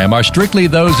program are strictly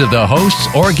those of the hosts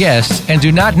or guests and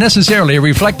do not necessarily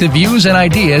reflect the views and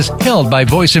ideas held by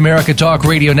Voice America Talk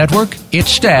Radio Network, its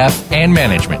staff, and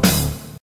management.